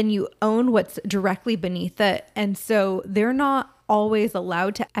 then you own what's directly beneath it. And so they're not always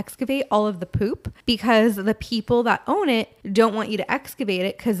allowed to excavate all of the poop because the people that own it don't want you to excavate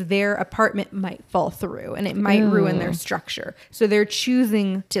it because their apartment might fall through and it might ruin their structure. So they're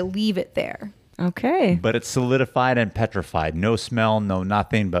choosing to leave it there. Okay. But it's solidified and petrified. No smell, no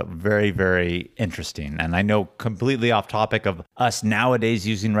nothing, but very, very interesting. And I know completely off topic of us nowadays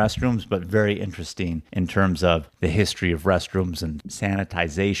using restrooms, but very interesting in terms of the history of restrooms and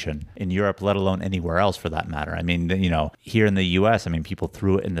sanitization in Europe, let alone anywhere else for that matter. I mean, you know, here in the US, I mean, people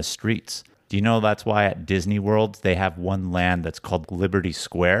threw it in the streets. Do you know that's why at Disney World, they have one land that's called Liberty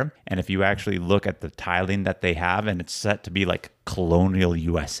Square? And if you actually look at the tiling that they have, and it's set to be like colonial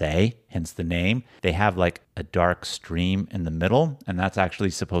USA, hence the name, they have like a dark stream in the middle, and that's actually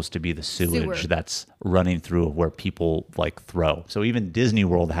supposed to be the sewage that's running through where people like throw. So even Disney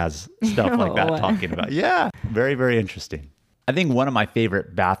World has stuff like that talking about. Yeah, very, very interesting. I think one of my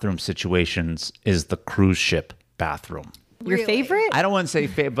favorite bathroom situations is the cruise ship bathroom. Your favorite? I don't want to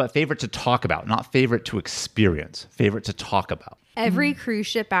say but favorite to talk about, not favorite to experience, favorite to talk about. Every cruise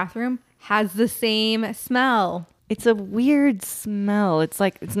ship bathroom has the same smell. It's a weird smell. It's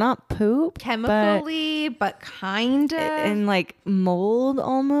like, it's not poop. Chemically, but kind of. And like mold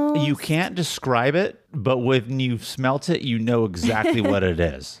almost. You can't describe it, but when you've smelt it, you know exactly what it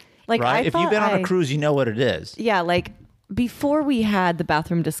is. Like, right? I If you've been on a cruise, you know what it is. Yeah, like before we had the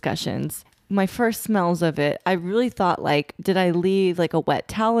bathroom discussions, my first smells of it, I really thought like, did I leave like a wet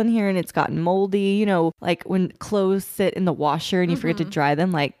towel in here and it's gotten moldy? You know, like when clothes sit in the washer and you forget to dry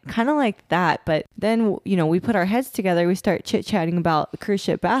them, like kind of like that. But then, you know, we put our heads together, we start chit-chatting about the cruise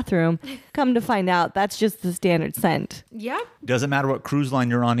ship bathroom. Come to find out, that's just the standard scent. Yeah. Doesn't matter what cruise line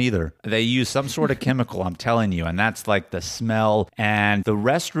you're on either. They use some sort of chemical, I'm telling you, and that's like the smell. And the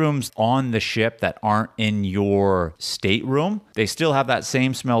restrooms on the ship that aren't in your stateroom, they still have that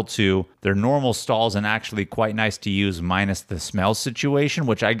same smell too. They're normal stalls and actually quite nice to use minus the smell situation,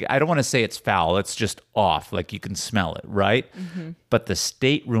 which I don't want to say it's foul. It's just off. Like you can smell it, right? But the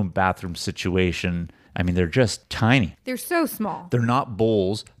stateroom bathroom situation, I mean, they're just tiny. They're so small. They're not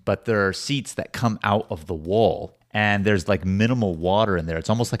bowls, but there are seats that come out of the wall. And there's like minimal water in there. It's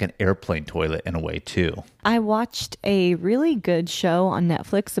almost like an airplane toilet in a way too. I watched a really good show on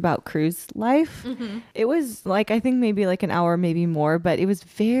Netflix about cruise life. It was like, I think maybe like an hour, maybe more, but it was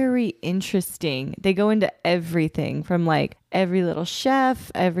very interesting. They go into everything from like every little chef,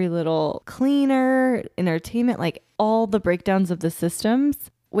 every little cleaner, entertainment, like all the breakdowns of the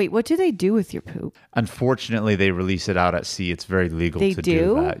systems. Wait, what do they do with your poop? Unfortunately, they release it out at sea. It's very legal They to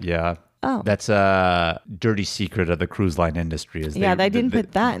do? that. Yeah. Oh. That's a dirty secret of the cruise line industry. Is Yeah, they didn't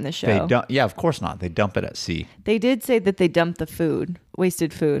put that in the show. They dump, yeah, of course not. They dump it at sea. They did say that they dumped the food,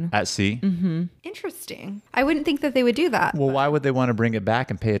 wasted food. At sea? Interesting. I wouldn't think that they would do that. Well, why would they want to bring it back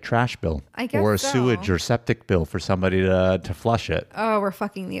and pay a trash bill? I guess or a so. sewage or septic bill for somebody to flush it? Oh, we're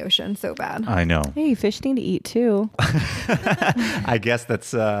fucking the ocean so bad. I know. Hey, fish need to eat too. I guess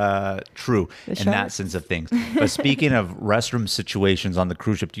that's true in that sharks. sense of things. But speaking of restroom situations on the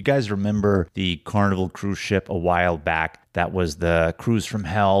cruise ship, do you guys remember the Carnival cruise ship a while back? That was the cruise from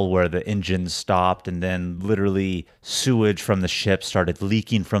hell where the engines stopped and then literally sewage from the ship started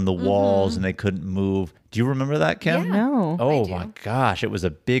leaking from the walls and they couldn't move. Do you remember that, Kim? Yeah. No. Oh I do. my gosh, it was a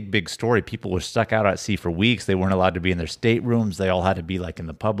big story. People were stuck out at sea for weeks. They weren't allowed to be in their staterooms. They all had to be like in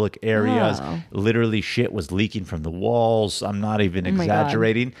the public areas. Oh. Literally shit was leaking from the walls. I'm not even my God.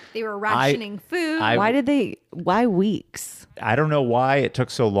 exaggerating. They were rationing food. Why weeks? I don't know why it took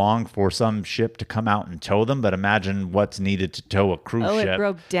so long for some ship to come out and tow them, but imagine what's needed to tow a cruise Oh, ship. it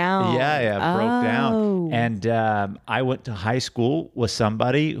broke down. Yeah, it broke Oh. down. And I went to high school with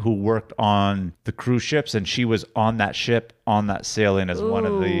somebody who worked on the cruise ships, and she was on that ship, on that sailing as one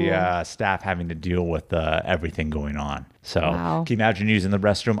of the staff having to deal with everything going on. So Wow. can you imagine using the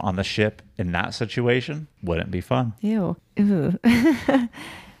restroom on the ship in that situation? Wouldn't it be fun? Ew. Ew.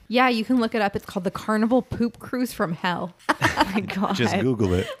 Yeah, you can look it up. It's called the Carnival Poop Cruise from Hell. Oh my God. Just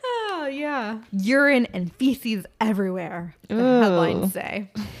Google it. Oh, yeah. Urine and feces everywhere, the Ooh. headlines say.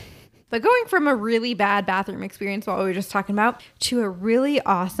 But going from a really bad bathroom experience, what we were just talking about, to a really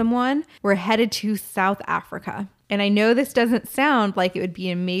awesome one, we're headed to South Africa. And I know this doesn't sound like it would be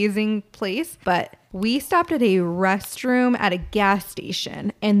an amazing place, but we stopped at a restroom at a gas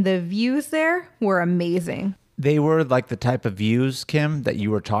station, and the views there were amazing. They were like the type of views, Kim, that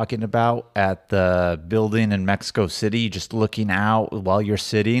you were talking about at the building in Mexico City, just looking out while you're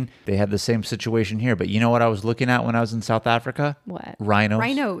sitting. They had the same situation here. But you know what I was looking at when I was in South Africa? What? Rhinos.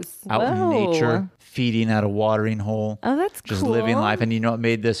 Rhinos. Out in Whoa. nature, feeding at a watering hole. Oh, that's Just cool. living life. And you know what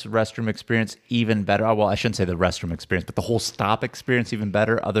made this restroom experience even better? Oh, well, I shouldn't say the restroom experience, but the whole stop experience even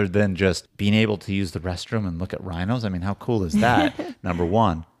better, other than just being able to use the restroom and look at rhinos. I mean, how cool is that? Number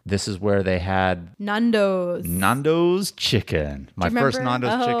one. This is where they had Nando's chicken. My first remember?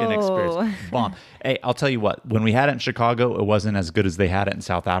 Nando's chicken experience. Bomb. Hey, I'll tell you what. When we had it in Chicago, it wasn't as good as they had it in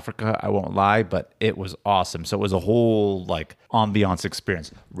South Africa. I won't lie, but it was awesome. So it was a whole like ambiance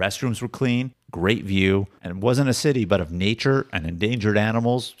experience. Restrooms were clean, great view, and it wasn't a city, but of nature and endangered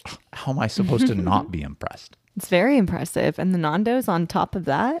animals. How am I supposed to not be impressed? It's very impressive. And the Nando's on top of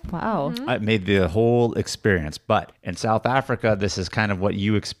that? Wow. It made the whole experience. But in South Africa, this is kind of what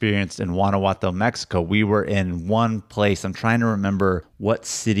you experienced in Guanajuato, Mexico. We were in one place. I'm trying to remember what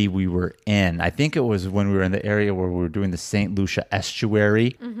city we were in. I think it was when we were in the area where we were doing the St. Lucia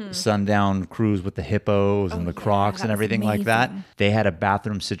estuary, sundown cruise with the hippos and the crocs that and was everything like that. They had a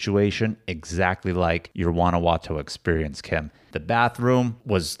bathroom situation exactly like your Guanajuato experience, Kim. The bathroom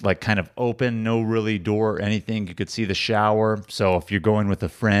was like kind of open, no really door or anything. You could see the shower. So if you're going with a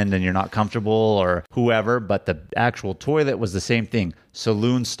friend and you're not comfortable or whoever, but the actual toilet was the same thing.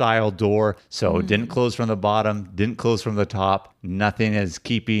 Saloon style door. So it didn't close from the bottom, didn't close from the top. Nothing is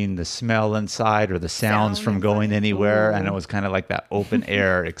keeping the smell inside or the sounds from going anywhere. And it was kind of like that open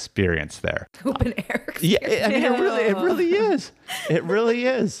air experience there. Open air. Yeah, I mean, it really is. It really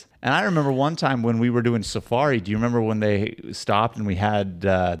is. And I remember one time when we were doing safari, do you remember when they stopped and we had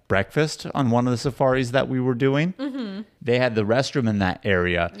breakfast on one of the safaris that we were doing? Mm-hmm. They had the restroom in that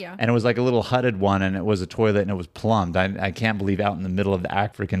area, and it was like a little hutted one, and it was a toilet, and it was plumbed. I can't believe out in the middle of the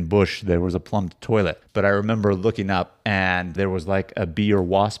African bush there was a plumbed toilet. But I remember looking up, and there was like a bee or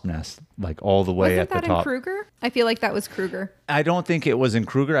wasp nest, like all the way Wasn't at the that top. in Kruger? I feel like that was Kruger. I don't think it was in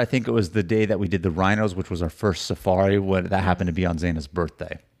Kruger. I think it was the day that we did the rhinos, which was our first safari. That happened to be on Zaina's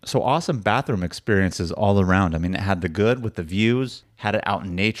birthday. So awesome bathroom experiences all around. I mean, it had the good with the views, had it out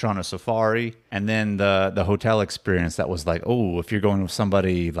in nature on a safari, and then the hotel experience that was like, oh, if you're going with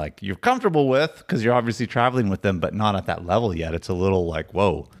somebody like you're comfortable with, because you're obviously traveling with them, but not at that level yet. It's a little like,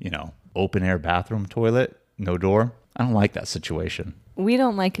 whoa, open air bathroom toilet, no door. I don't like that situation. We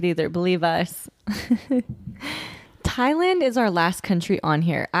don't like it either, believe us. Thailand is our last country on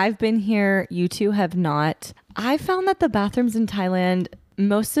here. I've been here. You two have not. I found that the bathrooms in Thailand,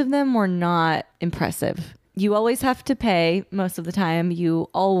 most of them were not impressive. You always have to pay most of the time. You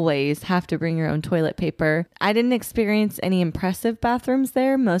always have to bring your own toilet paper. I didn't experience any impressive bathrooms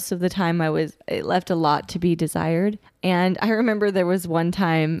there. Most of the time it left a lot to be desired. And I remember there was one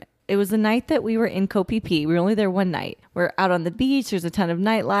time, it was the night that we were in Koh Phi Phi. We were only there one night. We're out on the beach. There's a ton of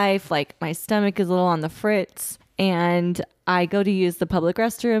nightlife. Like my stomach is a little on the fritz. And I go to use the public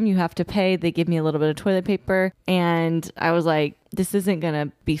restroom. You have to pay. They give me a little bit of toilet paper. And I was like, this isn't going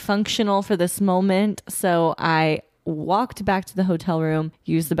to be functional for this moment. So I walked back to the hotel room,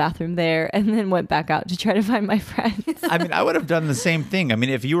 used the bathroom there, and then went back out to try to find my friends. I mean, I would have done the same thing. I mean,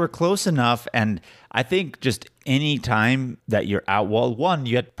 if you were close enough, and I think just any time that you're out, well, one,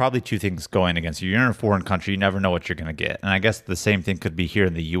 you had probably two things going against you. You're in a foreign country, you never know what you're going to get. And I guess the same thing could be here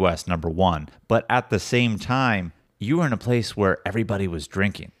in the US, number one. But at the same time, you were in a place where everybody was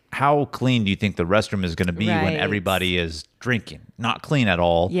drinking. How clean do you think the restroom is going to be when everybody is drinking? Not clean at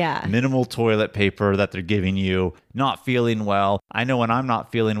all. Yeah. Minimal toilet paper that they're giving you. Not feeling well. I know when I'm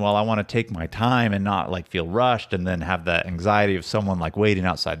not feeling well, I want to take my time and not like feel rushed and then have the anxiety of someone like waiting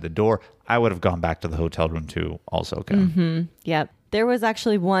outside the door. I would have gone back to the hotel room too also, Kim. Mm-hmm. Yep. There was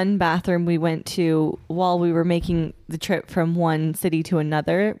actually one bathroom we went to while we were making the trip from one city to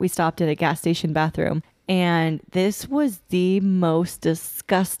another. We stopped at a gas station bathroom. And this was the most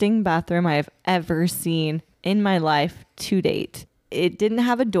disgusting bathroom I have ever seen in my life to date. It didn't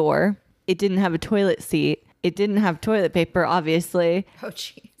have a door. It didn't have a toilet seat. It didn't have toilet paper, obviously. Oh,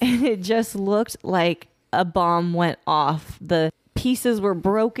 geez. And it just looked like a bomb went off. The pieces were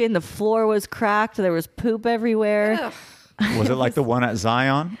broken. The floor was cracked. There was poop everywhere. Ugh. Was it like the one at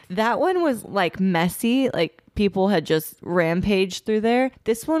Zion? That one was like messy. Like people had just rampaged through there.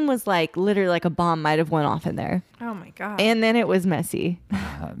 This one was like literally like a bomb might have went off in there. Oh my God. And then it was messy.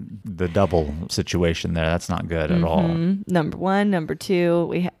 The double situation there. That's not good at all. Number one, number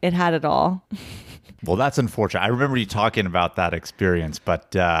two, it had it all. Well, that's unfortunate. I remember you talking about that experience,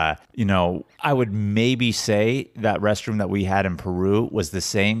 but, I would maybe say that restroom that we had in Peru was the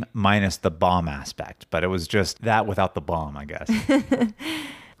same minus the bomb aspect, but it was just that without the bomb, I guess.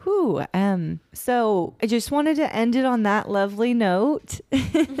 Whew. So I just wanted to end it on that lovely note.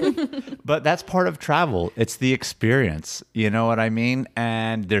 But that's part of travel. It's the experience. You know what I mean?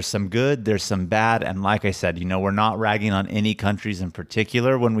 And there's some good, there's some bad. And like I said, we're not ragging on any countries in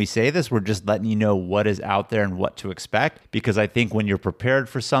particular. When we say this, we're just letting you know what is out there and what to expect. Because I think when you're prepared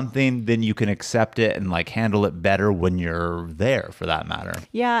for something, then you can accept it and like handle it better when you're there for that matter.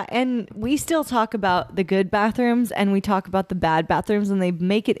 Yeah. And we still talk about the good bathrooms and we talk about the bad bathrooms, and they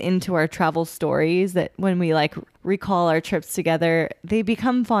make it into our travel stories that when we like recall our trips together, they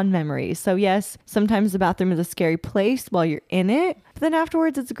become fond memories. So yes, sometimes the bathroom is a scary place while you're in it, but then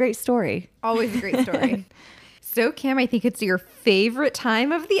afterwards it's a great story. Always a great story. So Kim, I think it's your favorite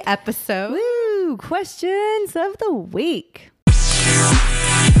time of the episode. Woo! Questions of the week.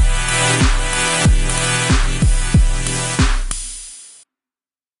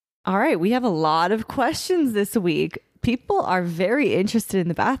 All right, we have a lot of questions this week. People are very interested in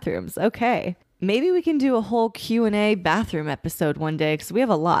the bathrooms. Okay. Maybe we can do a whole Q&A bathroom episode one day because we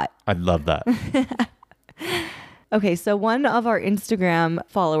have a lot. I'd love that. Okay, so one of our Instagram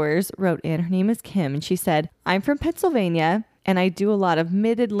followers wrote in, her name is Kim, and she said, I'm from Pennsylvania and I do a lot of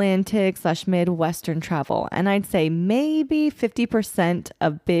mid-Atlantic/Midwestern travel. And I'd say maybe 50%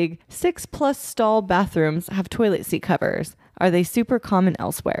 of big 6+ stall bathrooms have toilet seat covers. Are they super common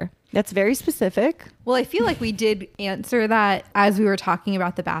elsewhere? That's very specific. Well, I feel like we did answer that as we were talking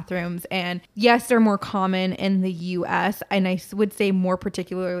about the bathrooms. And yes, they're more common in the US. And I would say more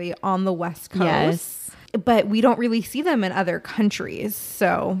particularly on the West Coast. Yes. But we don't really see them in other countries.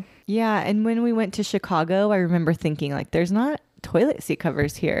 So yeah. And when we went to Chicago, I remember thinking like there's not toilet seat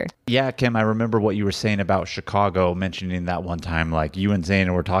covers here. Yeah, Kim, I remember what you were saying about Chicago, mentioning that one time, like you and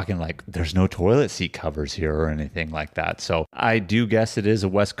Zane were talking like there's no toilet seat covers here or anything like that. So I do guess it is a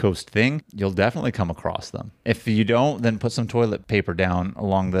West Coast thing. You'll definitely come across them. If you don't, then put some toilet paper down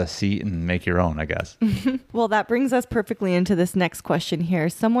along the seat and make your own, I guess. Well, that brings us perfectly into this next question here.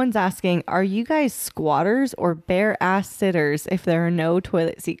 Someone's asking, are you guys squatters or bare ass sitters if there are no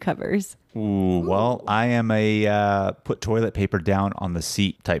toilet seat covers? Ooh, well, I am a put toilet paper down on the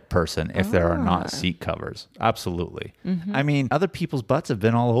seat type person if there are not seat covers. Absolutely. I mean, other people's butts have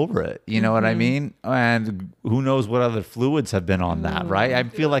been all over it. You know what I mean? And who knows what other fluids have been on that, right? I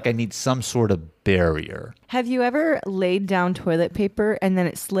feel like I need some sort of barrier. Have you ever laid down toilet paper and then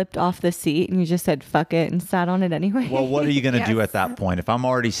it slipped off the seat and you just said, fuck it, and sat on it anyway? Well, what are you going to do Yes. at that point? If I'm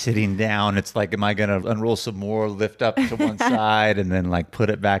already sitting down, it's like, am I going to unroll some more, lift up to one side and then like put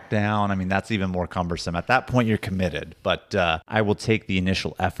it back down? I mean, that's even more cumbersome. At that point, you're committed. But I will take the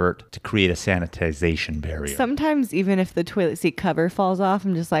initial effort to create a sanitization barrier. Sometimes even if the toilet seat cover falls off,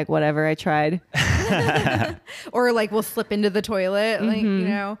 I'm just like, whatever, I tried. Or like we'll slip into the toilet, like, you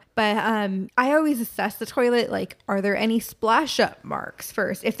know. But I always assess the toilet, like, are there any splash up marks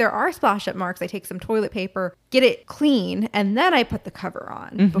first? If there are splash up marks, I take some toilet paper, get it clean, and then I put the cover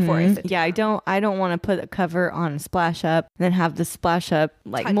on before I sit Yeah, I don't want to put a cover on a splash up and then have the splash up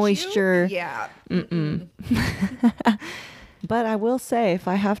like touch you. moisture. Yeah. But I will say, if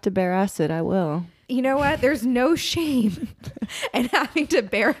I have to bare acid, I will. You know what? There's no shame in having to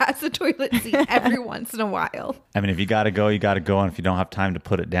bare ass a toilet seat every once in a while. I mean, if you got to go, you got to go. And if you don't have time to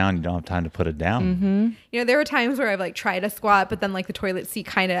put it down, you don't have time to put it down. You know, there are times where I've like tried to squat, but then like the toilet seat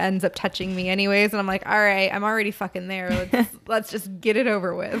kind of ends up touching me anyways. And I'm like, all right, I'm already fucking there. Let's just get it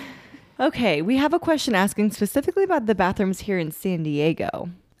over with. Okay, we have a question asking specifically about the bathrooms here in San Diego.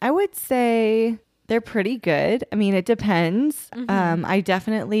 I would say they're pretty good. I mean, it depends. I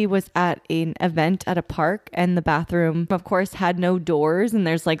definitely was at an event at a park and the bathroom, of course, had no doors and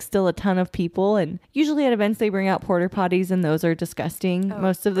there's like still a ton of people. And usually at events, they bring out porta potties and those are disgusting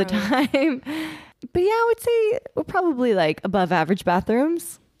most of the time. But yeah, I would say we're probably like above average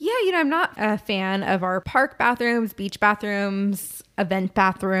bathrooms. Yeah, you know, I'm not a fan of our park bathrooms, beach bathrooms, event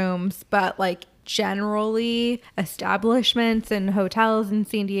bathrooms, but like generally establishments and hotels in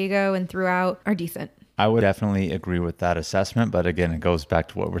San Diego and throughout are decent. I would definitely agree with that assessment. But again, it goes back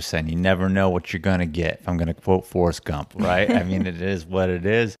to what we're saying. You never know what you're going to get. If I'm going to quote Forrest Gump, right? I mean, it is what it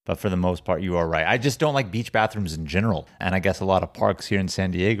is. But for the most part, you are right. I just don't like beach bathrooms in general. And I guess a lot of parks here in San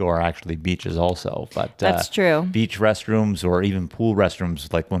Diego are actually beaches also. But That's true. Beach restrooms or even pool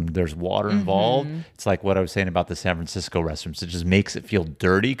restrooms, like when there's water involved, it's like what I was saying about the San Francisco restrooms. It just makes it feel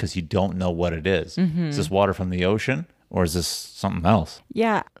dirty because you don't know what it is. Is this water from the ocean? Or is this something else?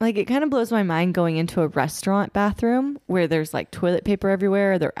 Yeah, like it kind of blows my mind going into a restaurant bathroom where there's like toilet paper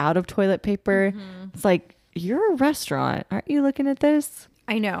everywhere. They're out of toilet paper. It's like, you're a restaurant. Aren't you looking at this?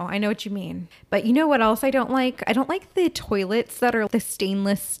 I know what you mean. But you know what else I don't like? I don't like the toilets that are the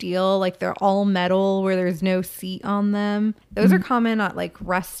stainless steel, like they're all metal where there's no seat on them. Those are common at like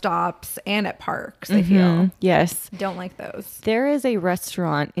rest stops and at parks, I feel. Yes. Don't like those. There is a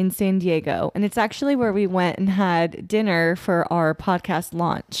restaurant in San Diego, and it's actually where we went and had dinner for our podcast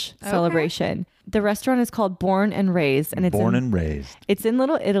launch celebration. The restaurant is called Born and Raised, and it's Born and raised. It's in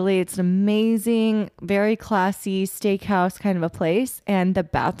Little Italy. It's an amazing, very classy steakhouse kind of a place, and the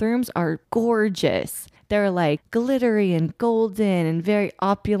bathrooms are gorgeous. They're like glittery and golden and very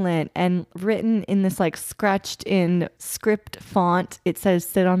opulent, and written in this like scratched in script font. It says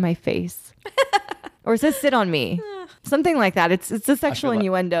 "sit on my face," or it says "sit on me." Something like that. It's a sexual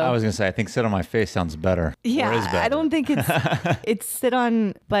innuendo. I was going to say, I think sit on my face sounds better. Yeah, Or is better. I don't think it's sit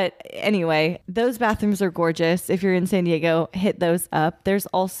on. But anyway, those bathrooms are gorgeous. If you're in San Diego, hit those up. There's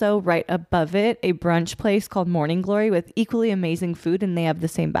also right above it a brunch place called Morning Glory with equally amazing food, and they have the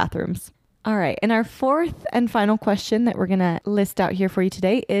same bathrooms. All right. And our fourth and final question that we're going to list out here for you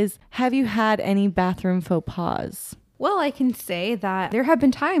today is, have you had any bathroom faux pas? Well, I can say that there have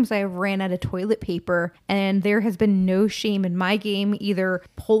been times I have ran out of toilet paper and there has been no shame in my game either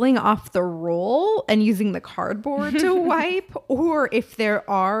pulling off the roll and using the cardboard to wipe, or if there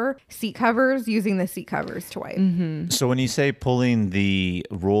are seat covers, using the seat covers to wipe. So when you say pulling the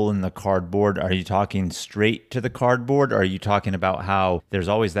roll in the cardboard, are you talking straight to the cardboard? Or are you talking about how there's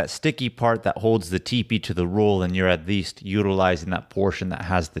always that sticky part that holds the teepee to the roll and you're at least utilizing that portion that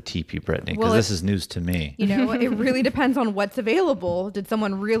has the teepee, Brittany? Because Well, this is news to me. You know, it really depends on what's available. Did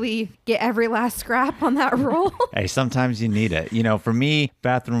someone really get every last scrap on that roll? Hey, sometimes you need it. For me,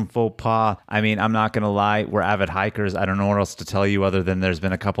 bathroom faux pas, I mean, I'm not going to lie. We're avid hikers. I don't know what else to tell you other than there's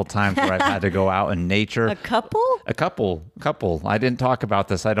been a couple times where I've had to go out in nature. A couple? A couple. I didn't talk about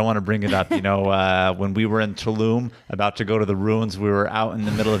this. I don't want to bring it up. When we were in Tulum, about to go to the ruins, we were out in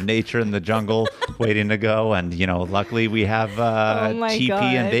the middle of nature in the jungle waiting to go. And, luckily we have TP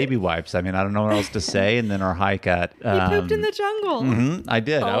and baby wipes. I mean, I don't know what else to say. And then our hike at... You pooped in the jungle. I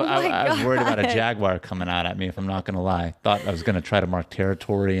did. I was worried about a God. jaguar coming out at me, if I'm not going to lie. Thought I was going to try to mark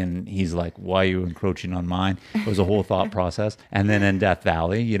territory. And he's like, why are you encroaching on mine? It was a whole thought process. And then in Death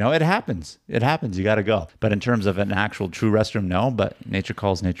Valley, it happens. It happens. You got to go. But in terms of an actual true restroom, no. But nature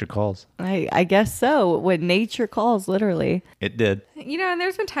calls, nature calls. I guess so. When nature calls, literally. It did. And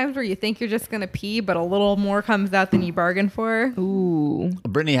there's been times where you think you're just going to pee, but a little more comes out than you bargained for. Ooh.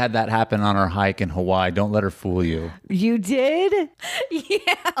 Brittany had that happen on our hike in Hawaii. Don't let her fool you. You did?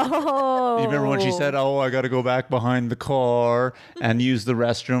 Yeah. Oh. You remember when she said, I got to go back behind the car and use the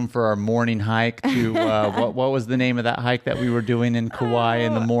restroom for our morning hike to, what was the name of that hike that we were doing in Kauai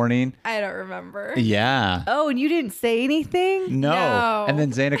in the morning? I don't remember. Yeah. Oh, and you didn't say anything? No. And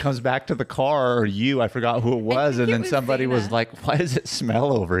then Zaina comes back to the car, or I forgot who it was. think And it then was somebody was Zaina. like, why does it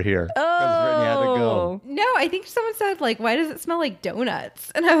smell over here? Because Brittany had to go. No, I think someone said, why does it smell like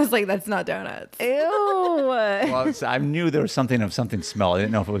donuts? And I was like, that's not donuts. Ew. Well, I knew there was something smell. I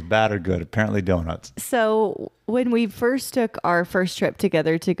didn't know if it was bad or good. Apparently donuts. So when we first took our first trip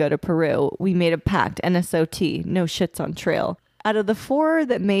together to go to Peru, we made a pact, NSOT, no shits on trail. Out of the 4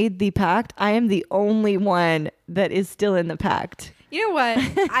 that made the pact, I am the only one that is still in the pact. You know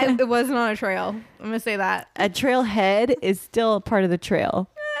what? It wasn't on a trail. I'm going to say that. A trailhead is still a part of the trail.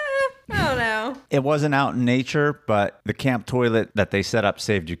 I don't know. It wasn't out in nature, but the camp toilet that they set up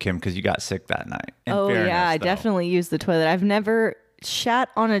saved you, Kim, because you got sick that night. In fairness, yeah, I though. definitely used the toilet. I've never shat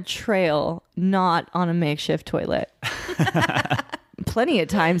on a trail, not on a makeshift toilet. Plenty of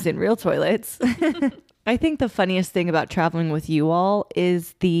times in real toilets. I think the funniest thing about traveling with you all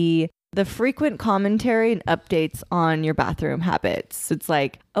is the frequent commentary and updates on your bathroom habits. It's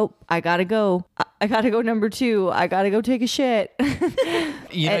like, oh, I gotta go. I gotta go number 2. I gotta go take a shit.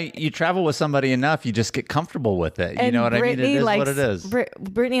 You travel with somebody enough, you just get comfortable with it. You And know what I mean? It Brittany is likes, what it is.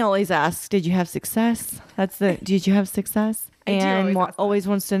 Brittany always asks, did you have success? Did you have success? I do And always ask that. always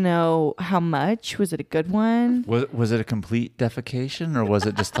wants to know how much. Was it a good one? Was it a complete defecation, or was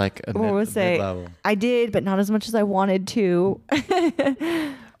it just like a Or was it, mid-level? I did, but not as much as I wanted to.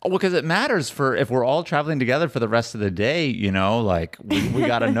 Well, because it matters for if we're all traveling together for the rest of the day, we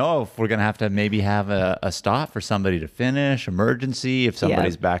got to know if we're going to maybe have a stop for somebody to finish, emergency, if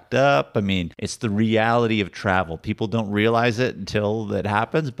somebody's backed up. I mean, it's the reality of travel. People don't realize it until it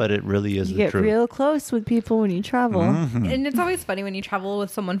happens, but it really is You the get truth. real close with people when you travel. And it's always funny when you travel with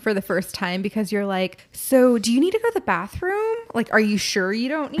someone for the first time because you're like, so do you need to go to the bathroom? Are you sure you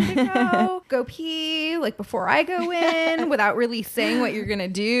don't need to go? Go pee before I go in without really saying what you're going to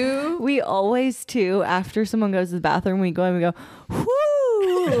do. We always, too, after someone goes to the bathroom, we go and we go,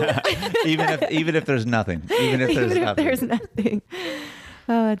 whoo! even if there's nothing. Even if There's nothing.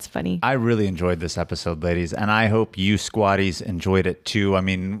 Oh, that's funny. I really enjoyed this episode, ladies, and I hope you squatties enjoyed it too. I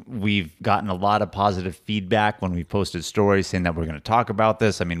mean, we've gotten a lot of positive feedback when we posted stories saying that we're going to talk about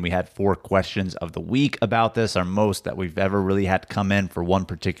this. I mean, we had 4 questions of the week about this, our most that we've ever really had come in for one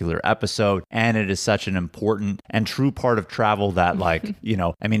particular episode. And it is such an important and true part of travel that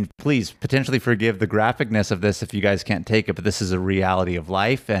please potentially forgive the graphicness of this if you guys can't take it, but this is a reality of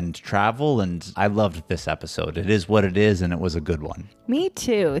life and travel. And I loved this episode. It is what it is, and it was a good one. Me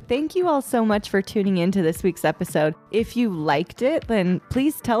too. Thank you all so much for tuning into this week's episode. If you liked it, then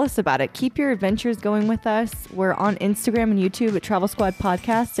please tell us about it. Keep your adventures going with us. We're on Instagram and YouTube at Travel Squad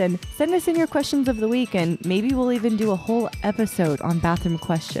Podcast, and send us in your questions of the week, and maybe we'll even do a whole episode on bathroom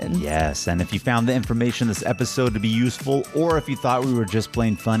questions. Yes, and if you found the information in this episode to be useful, or if you thought we were just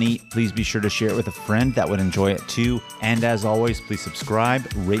plain funny, please be sure to share it with a friend that would enjoy it too. And as always, please subscribe,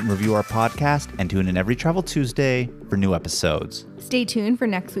 rate and review our podcast, and tune in every Travel Tuesday for new episodes. Stay tuned for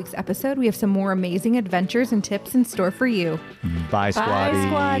next week's episode. We have some more amazing adventures and tips in store for you. Bye, Bye,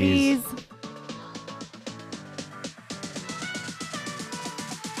 squatties. squatties.